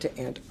down into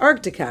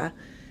Antarctica,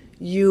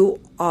 you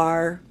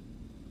are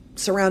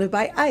surrounded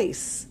by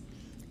ice.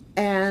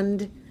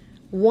 And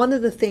one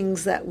of the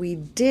things that we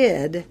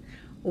did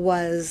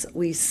was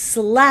we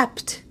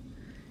slept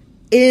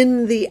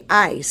in the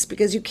ice,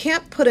 because you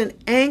can't put an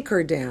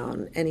anchor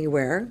down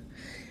anywhere.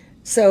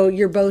 So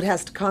your boat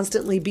has to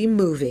constantly be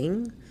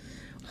moving,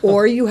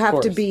 or you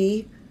have to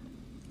be,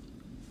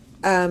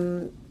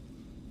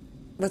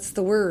 what's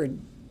the word?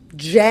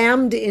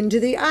 Jammed into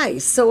the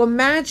ice. So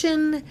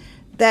imagine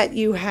that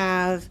you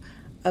have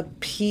a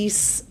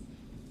piece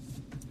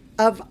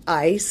of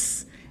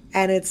ice,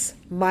 and it's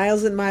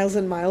miles and miles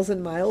and miles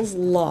and miles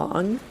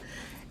long,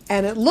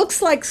 and it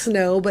looks like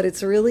snow, but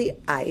it's really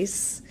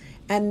ice,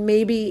 and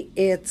maybe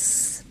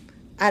it's,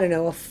 I don't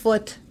know, a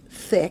foot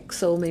thick,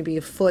 so maybe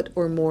a foot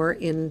or more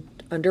in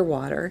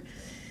underwater,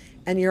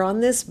 and you're on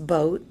this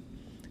boat,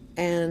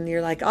 and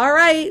you're like, all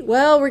right,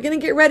 well, we're going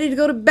to get ready to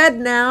go to bed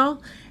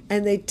now.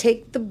 And they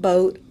take the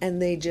boat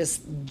and they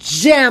just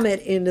jam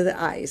it into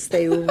the ice.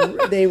 They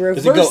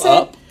reverse Does it go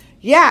up?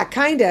 Yeah,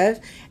 kind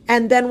of.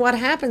 And then what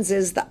happens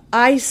is the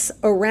ice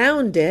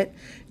around it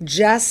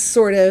just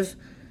sort of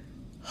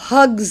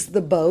hugs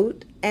the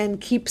boat and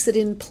keeps it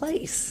in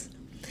place.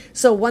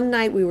 So one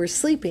night we were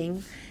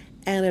sleeping,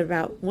 and at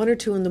about 1 or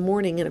 2 in the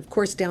morning, and of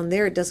course down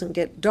there it doesn't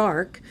get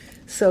dark,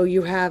 so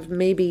you have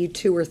maybe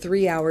 2 or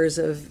 3 hours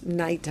of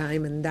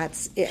nighttime, and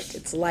that's it.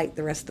 It's light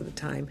the rest of the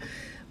time.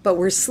 But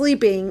we're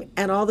sleeping,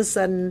 and all of a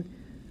sudden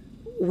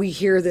we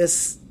hear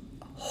this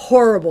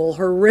horrible,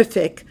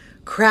 horrific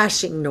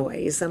crashing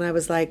noise. And I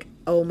was like,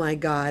 oh my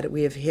God,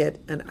 we have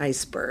hit an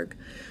iceberg.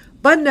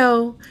 But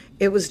no,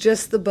 it was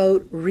just the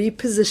boat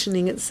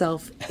repositioning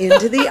itself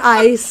into the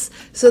ice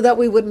so that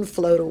we wouldn't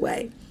float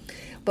away.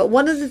 But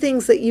one of the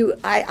things that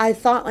I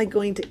thought, like,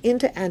 going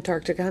into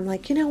Antarctica, I'm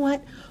like, you know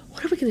what?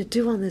 What are we going to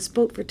do on this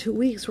boat for 2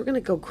 weeks? We're going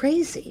to go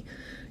crazy.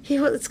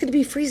 It's going to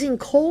be freezing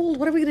cold.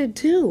 What are we going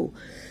to do?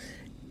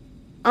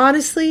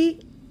 Honestly,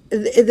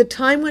 the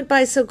time went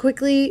by so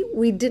quickly,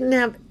 we didn't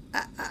have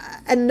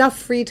enough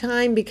free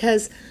time,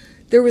 because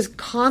there was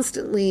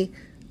constantly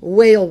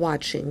whale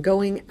watching,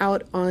 going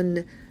out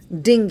on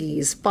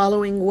dinghies,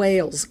 following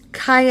whales,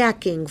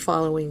 kayaking,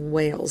 following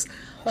whales,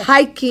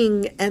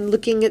 hiking and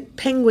looking at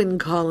penguin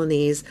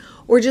colonies,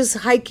 or just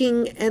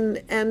hiking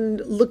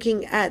and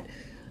looking at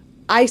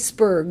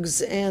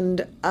icebergs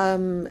and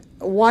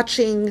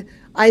watching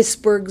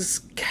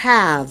icebergs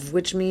calve,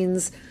 which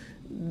means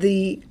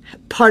the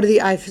part of the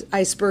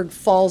iceberg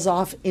falls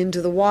off into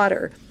the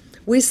water.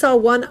 We saw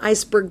one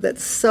iceberg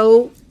that's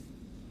so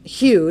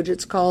huge,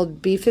 it's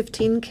called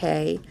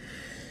B-15K,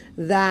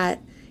 that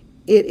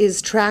it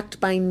is tracked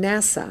by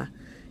NASA.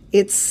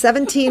 It's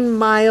 17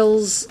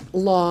 miles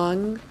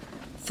long,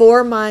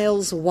 4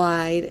 miles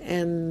wide,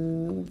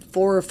 and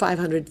 400 or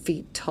 500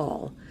 feet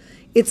tall.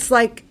 It's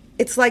like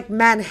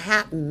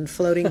Manhattan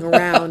floating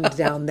around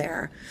down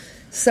there.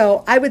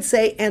 So I would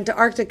say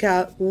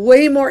Antarctica,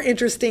 way more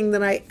interesting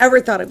than I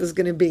ever thought it was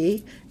going to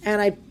be. And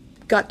I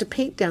got to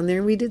paint down there,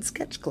 and we did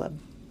Sketch Club.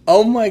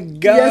 Oh my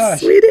gosh.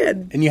 Yes, we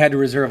did. And you had to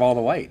reserve all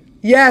the white.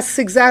 Yes,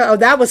 exactly. Oh,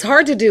 that was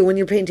hard to do when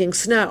you're painting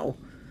snow.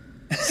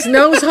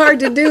 Snow's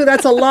hard to do.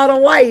 That's a lot of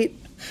white.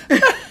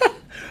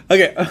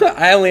 Okay,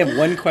 I only have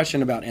one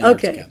question about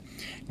Antarctica. Okay.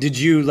 Did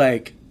you,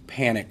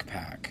 panic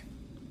pack?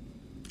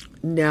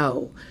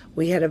 No.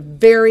 We had a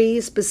very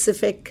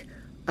specific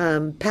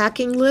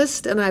packing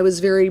list, and I was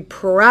very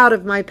proud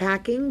of my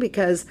packing,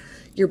 because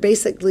you're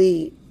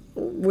basically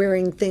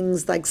wearing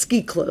things like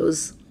ski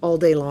clothes all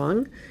day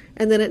long,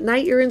 and then at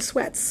night you're in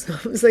sweats.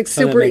 It was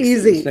super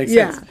easy. Makes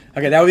yeah. sense.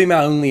 Okay, that would be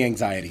my only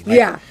anxiety.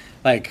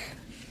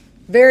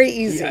 Very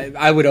easy.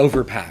 I would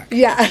overpack.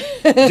 Yeah.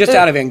 Just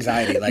out of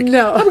anxiety.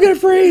 No. I'm going to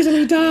freeze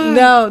and die.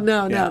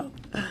 No.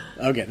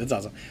 Okay, that's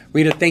awesome.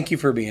 Rita, thank you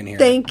for being here.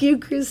 Thank you,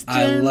 Kristen.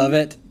 I love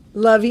it.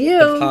 Love you.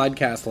 The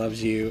podcast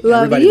loves you.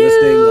 Love Everybody you.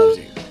 listening loves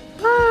you.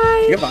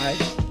 Bye. Goodbye.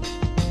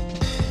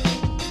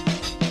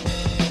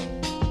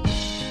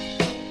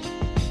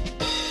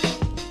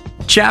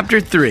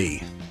 Chapter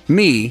 3.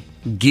 Me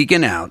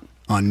geeking out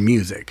on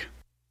music.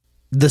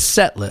 The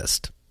set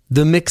list,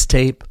 the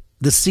mixtape,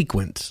 the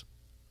sequence.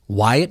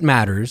 Why it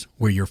matters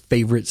where your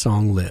favorite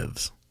song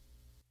lives.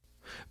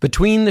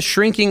 Between the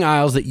shrinking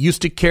aisles that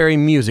used to carry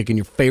music in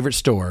your favorite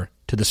store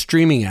to the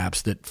streaming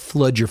apps that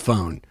flood your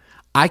phone,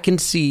 I can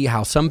see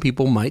how some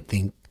people might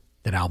think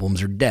that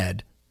albums are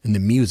dead and the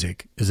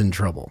music is in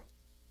trouble.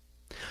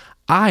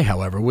 I,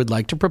 however, would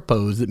like to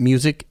propose that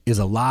music is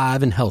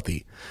alive and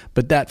healthy,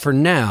 but that for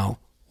now,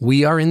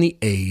 we are in the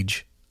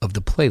age of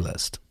the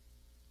playlist.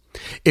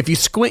 If you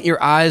squint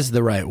your eyes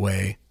the right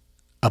way,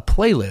 a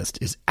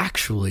playlist is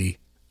actually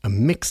a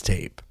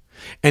mixtape.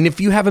 And if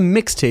you have a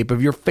mixtape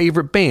of your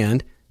favorite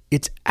band,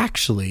 it's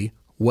actually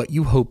what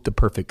you hope the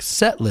perfect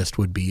set list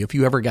would be if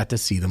you ever got to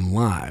see them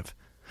live.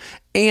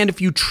 And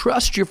if you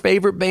trust your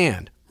favorite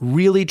band,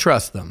 really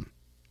trust them,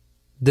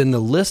 then the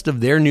list of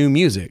their new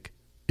music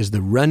is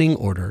the running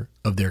order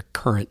of their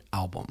current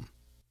album.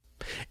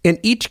 In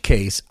each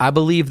case, I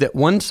believe that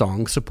one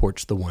song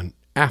supports the one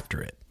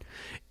after it.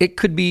 It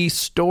could be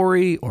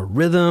story or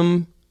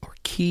rhythm or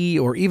key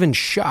or even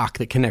shock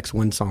that connects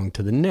one song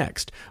to the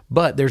next.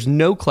 But there's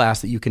no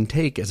class that you can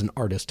take as an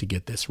artist to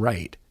get this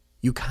right.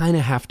 You kind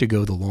of have to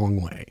go the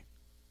long way.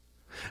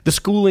 The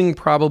schooling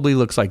probably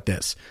looks like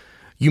this.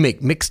 You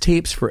make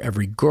mixtapes for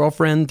every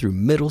girlfriend through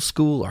middle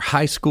school or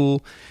high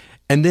school,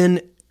 and then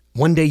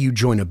one day you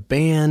join a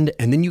band,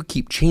 and then you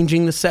keep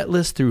changing the set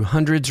list through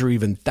hundreds or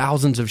even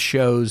thousands of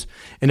shows,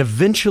 and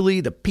eventually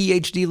the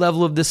PhD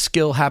level of this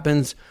skill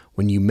happens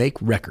when you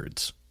make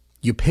records.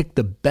 You pick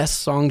the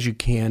best songs you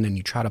can, and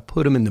you try to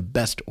put them in the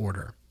best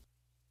order.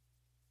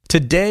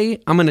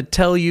 Today, I'm going to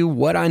tell you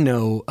what I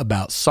know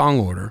about song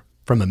order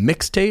from a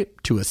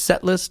mixtape to a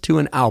set list to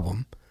an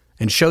album,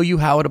 and show you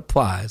how it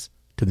applies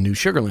to the new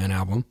Sugarland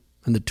album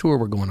and the tour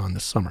we're going on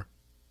this summer.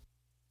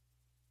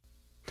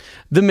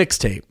 The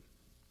mixtape.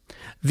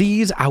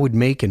 These I would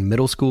make in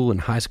middle school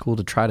and high school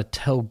to try to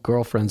tell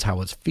girlfriends how I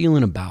was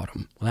feeling about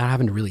them without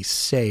having to really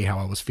say how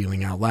I was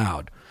feeling out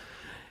loud.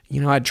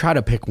 I'd try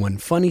to pick one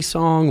funny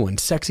song, one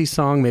sexy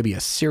song, maybe a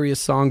serious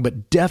song,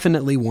 but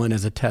definitely one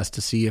as a test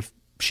to see if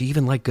she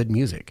even liked good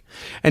music.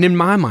 And in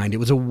my mind, it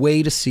was a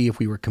way to see if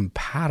we were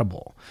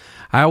compatible.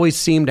 I always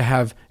seemed to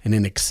have an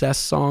In Excess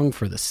song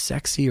for the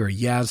sexy or a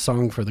Yaz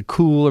song for the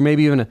cool, or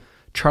maybe even a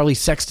Charlie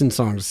Sexton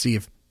song to see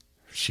if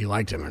she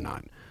liked him or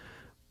not.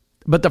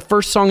 But the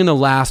first song and the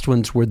last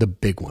ones were the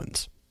big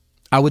ones.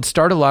 I would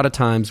start a lot of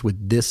times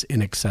with this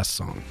In Excess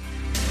song.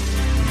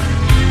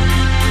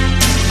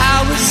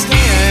 I was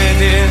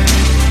standing,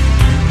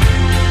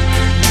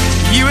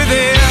 you were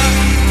there,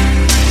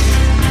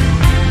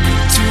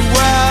 two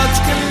worlds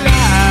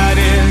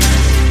collided,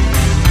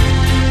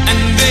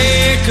 and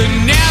they could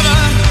never,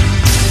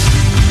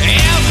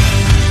 ever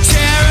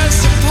tear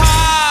us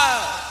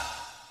apart.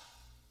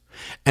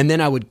 And then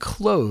I would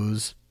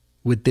close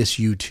with this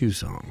U2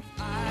 song.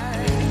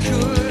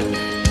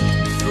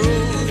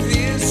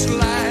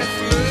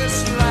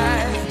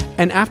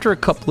 And after a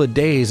couple of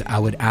days, I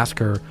would ask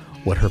her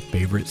what her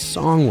favorite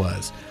song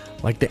was.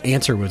 Like the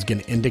answer was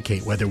going to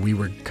indicate whether we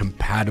were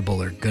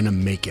compatible or going to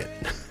make it.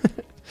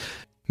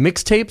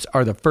 Mixtapes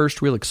are the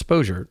first real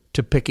exposure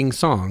to picking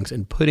songs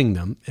and putting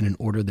them in an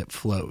order that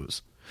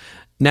flows.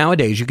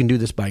 Nowadays, you can do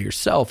this by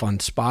yourself on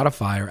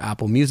Spotify or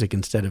Apple Music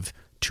instead of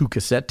 2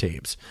 cassette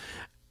tapes.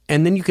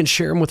 And then you can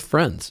share them with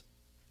friends.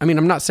 I mean,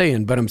 I'm not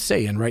saying, but I'm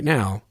saying right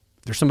now,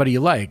 if there's somebody you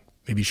like,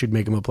 maybe you should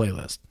make them a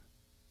playlist.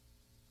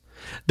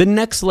 The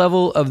next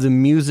level of the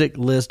music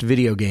list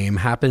video game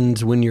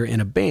happens when you're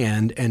in a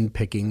band and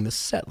picking the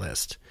set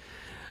list.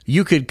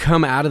 You could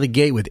come out of the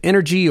gate with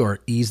energy or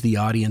ease the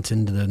audience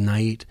into the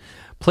night.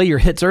 Play your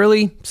hits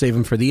early, save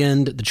them for the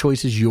end. The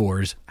choice is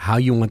yours, how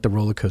you want the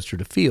roller coaster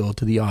to feel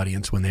to the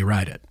audience when they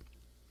ride it.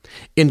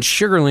 In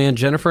Sugarland,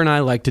 Jennifer and I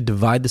like to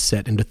divide the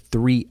set into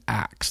 3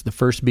 acts, the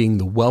first being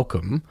the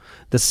welcome,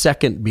 the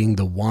second being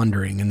the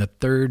wandering, and the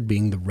third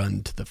being the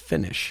run to the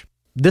finish.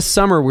 This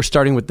summer, we're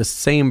starting with the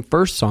same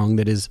first song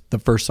that is the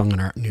first song on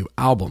our new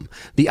album.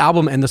 The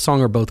album and the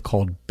song are both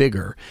called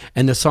Bigger,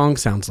 and the song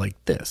sounds like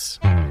this.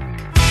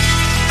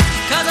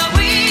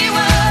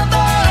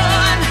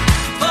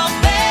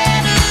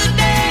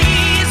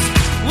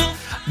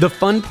 The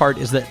fun part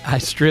is that I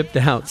stripped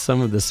out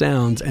some of the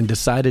sounds and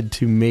decided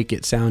to make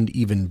it sound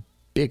even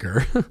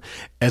bigger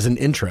as an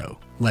intro,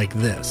 like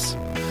this.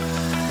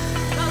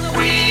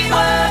 We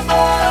were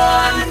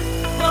born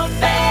for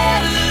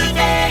better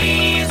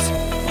days.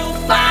 We'll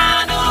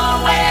find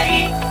a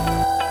way.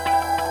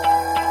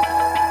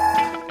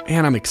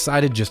 And I'm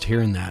excited just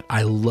hearing that.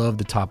 I love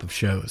the top of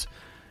shows.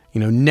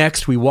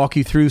 Next we walk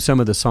you through some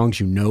of the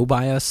songs you know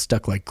by us,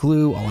 Stuck Like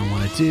Glue, All I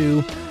Want to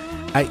Do.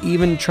 I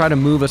even try to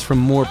move us from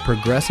more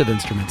progressive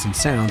instruments and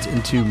sounds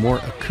into more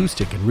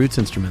acoustic and roots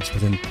instruments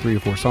within 3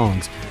 or 4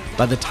 songs.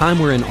 By the time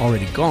we're in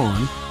Already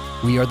Gone,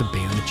 we are the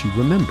band that you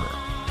remember.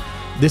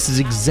 This is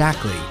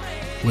exactly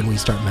when we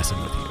start messing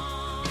with you.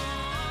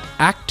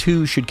 Act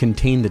 2 should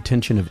contain the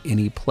tension of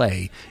any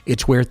play.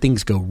 It's where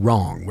things go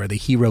wrong, where the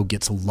hero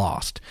gets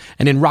lost.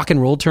 And in rock and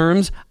roll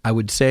terms, I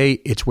would say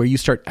it's where you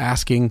start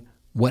asking,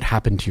 what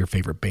happened to your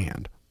favorite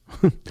band?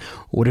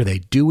 What are they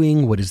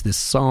doing? What is this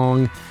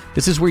song?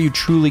 This is where you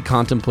truly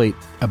contemplate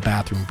a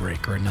bathroom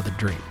break or another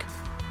drink.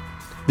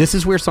 This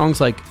is where songs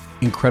like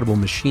Incredible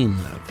Machine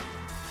live.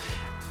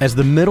 As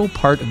the middle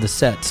part of the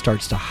set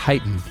starts to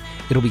heighten,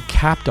 it'll be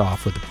capped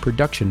off with a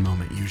production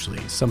moment usually,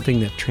 something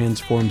that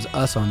transforms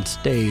us on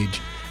stage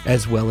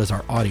as well as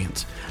our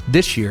audience.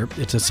 This year,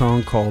 it's a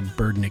song called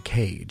Bird in a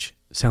Cage.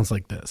 It sounds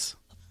like this.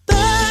 Bird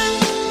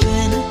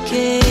in a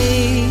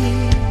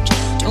cage,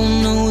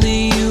 don't know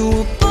that you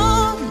were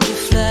born to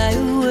fly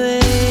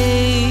away.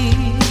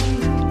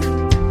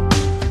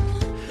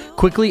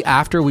 Quickly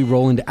after, we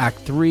roll into Act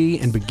 3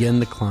 and begin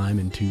the climb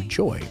into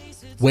joy.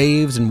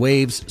 Waves and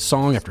waves,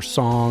 song after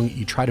song,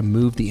 you try to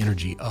move the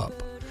energy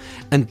up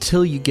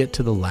until you get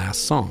to the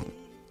last song.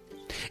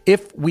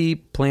 If we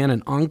plan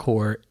an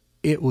encore,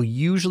 it will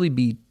usually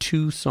be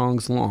 2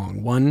 songs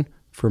long, one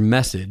for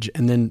message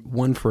and then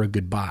one for a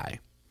goodbye.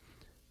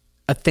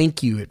 A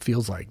thank you, it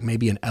feels like,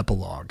 maybe an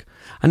epilogue.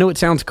 I know it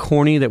sounds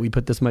corny that we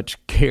put this much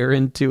care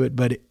into it,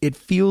 but it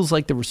feels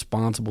like the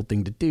responsible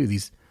thing to do.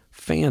 These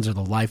fans are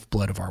the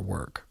lifeblood of our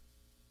work.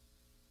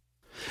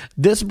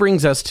 This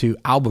brings us to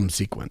album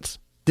sequence.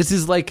 This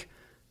is like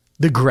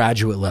the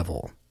graduate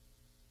level.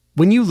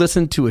 When you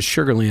listen to a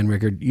Sugarland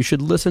record, you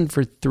should listen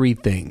for 3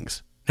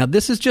 things. Now,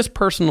 this is just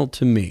personal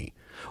to me.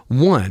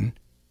 1,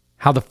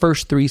 how the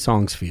first 3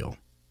 songs feel.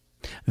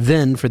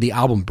 Then for the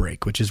album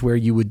break, which is where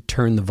you would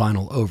turn the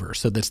vinyl over.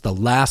 So that's the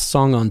last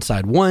song on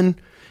side 1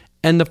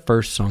 and the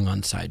first song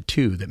on side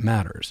 2 that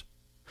matters.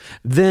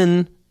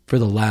 Then for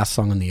the last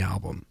song on the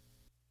album.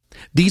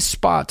 These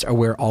spots are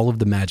where all of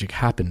the magic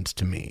happens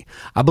to me.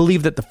 I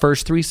believe that the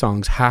first 3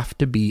 songs have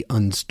to be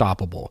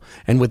unstoppable.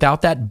 And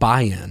without that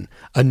buy-in,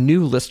 a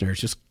new listener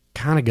is just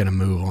kind of going to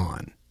move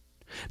on.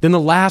 Then the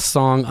last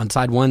song on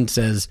side 1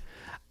 says,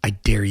 I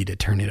dare you to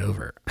turn it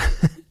over.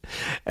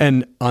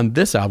 And on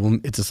this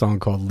album, it's a song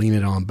called Lean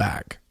It On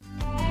Back.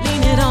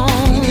 Lean it on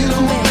back, lean it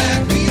on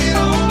back, lean it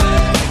on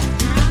back.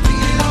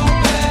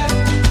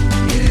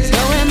 It's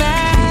going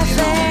back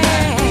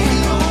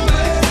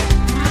there.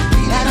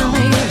 That'll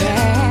make it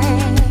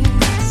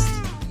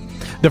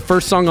last. The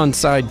first song on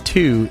side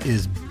 2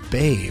 is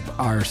Babe,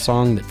 our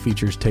song that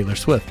features Taylor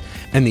Swift.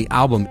 And the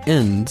album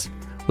ends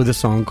with a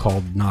song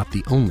called Not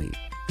the Only,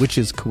 which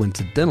is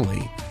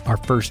coincidentally our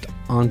first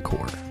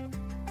encore.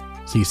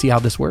 So you see how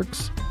this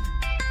works?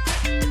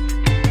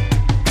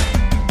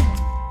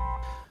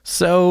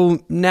 So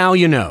now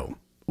you know.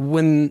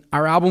 When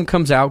our album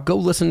comes out, go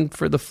listen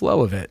for the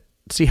flow of it.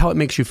 See how it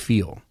makes you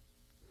feel.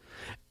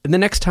 And the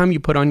next time you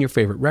put on your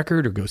favorite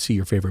record or go see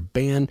your favorite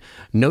band,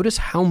 notice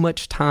how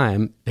much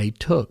time they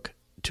took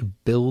to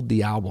build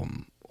the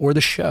album or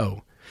the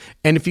show.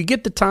 And if you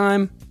get the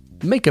time,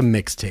 make a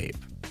mixtape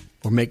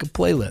or make a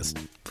playlist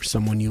for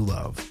someone you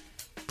love.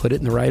 Put it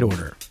in the right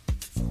order.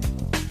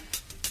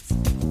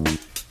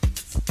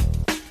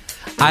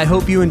 I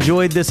hope you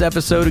enjoyed this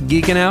episode of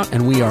Geeking Out,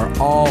 and we are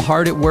all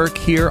hard at work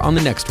here on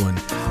the next one.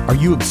 Are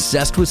you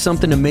obsessed with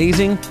something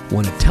amazing?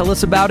 Want to tell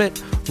us about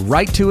it?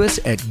 Write to us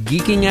at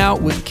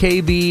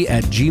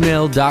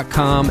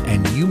geekingoutwithkb@gmail.com,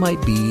 and you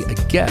might be a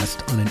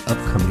guest on an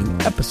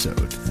upcoming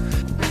episode.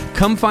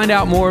 Come find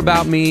out more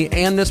about me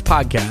and this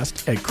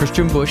podcast at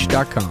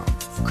christianbush.com.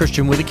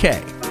 Christian with a K.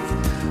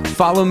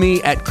 Follow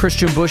me at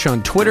Christian Bush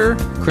on Twitter,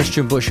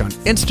 Christian Bush on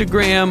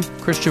Instagram,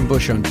 Christian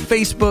Bush on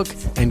Facebook,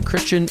 and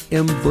Christian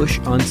M. Bush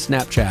on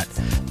Snapchat.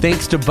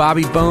 Thanks to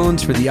Bobby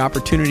Bones for the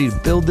opportunity to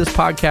build this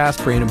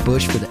podcast, Brandon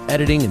Bush for the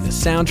editing and the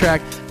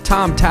soundtrack,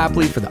 Tom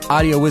Tapley for the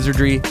audio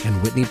wizardry,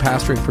 and Whitney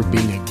Pastrick for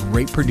being a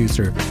great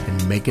producer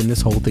and making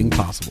this whole thing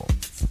possible.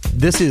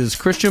 This is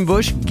Christian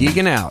Bush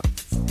Geeking Out.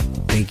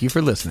 Thank you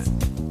for listening.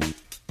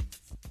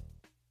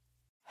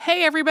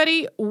 Hey,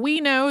 everybody.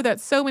 We know that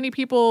so many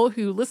people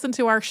who listen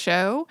to our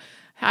show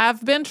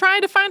have been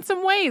trying to find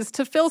some ways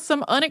to fill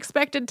some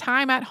unexpected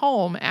time at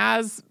home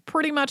as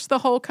pretty much the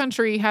whole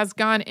country has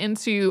gone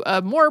into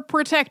a more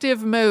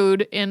protective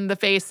mode in the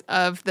face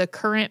of the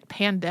current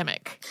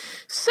pandemic.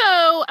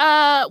 So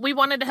we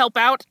wanted to help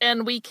out,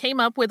 and we came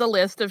up with a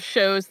list of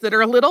shows that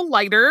are a little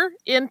lighter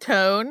in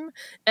tone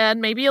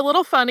and maybe a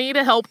little funny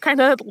to help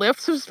kind of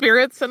lift some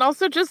spirits and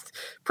also just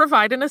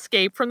provide an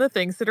escape from the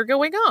things that are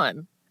going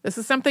on. This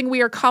is something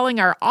we are calling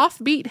our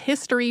Offbeat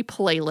History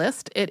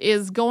playlist. It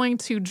is going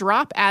to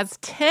drop as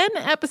 10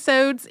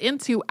 episodes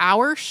into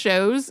our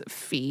show's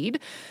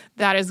feed.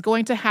 That is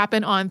going to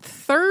happen on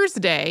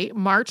Thursday,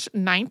 March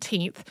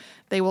 19th.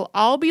 They will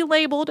all be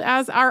labeled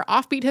as our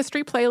Offbeat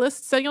History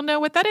playlist, so you'll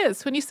know what that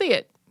is when you see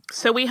it.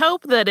 So we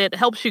hope that it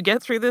helps you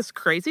get through this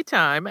crazy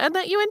time and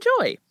that you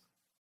enjoy.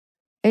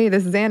 Hey,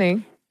 this is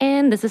Annie.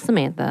 And this is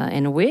Samantha,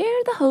 and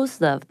we're the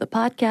hosts of the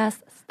podcast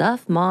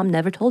Stuff Mom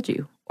Never Told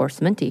You, or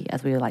Sminty,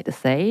 as we like to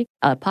say,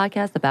 a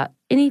podcast about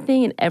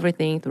anything and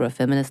everything through a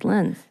feminist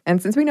lens.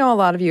 And since we know a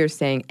lot of you are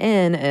staying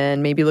in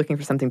and maybe looking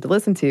for something to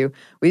listen to,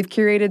 we've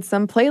curated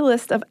some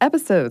playlist of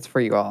episodes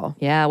for you all.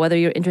 Yeah, whether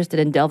you're interested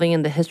in delving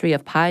in the history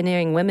of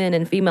pioneering women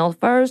and female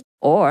first,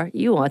 or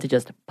you want to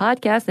just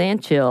podcast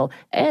and chill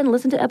and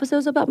listen to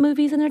episodes about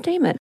movies and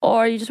entertainment,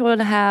 or you just want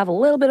to have a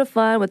little bit of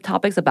fun with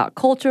topics about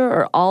culture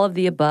or all of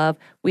the above,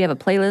 we have a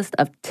playlist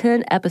of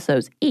 10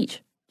 episodes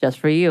each just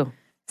for you.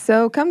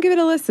 So come give it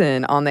a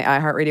listen on the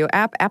iHeartRadio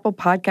app, Apple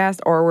Podcast,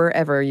 or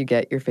wherever you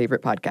get your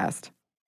favorite podcast.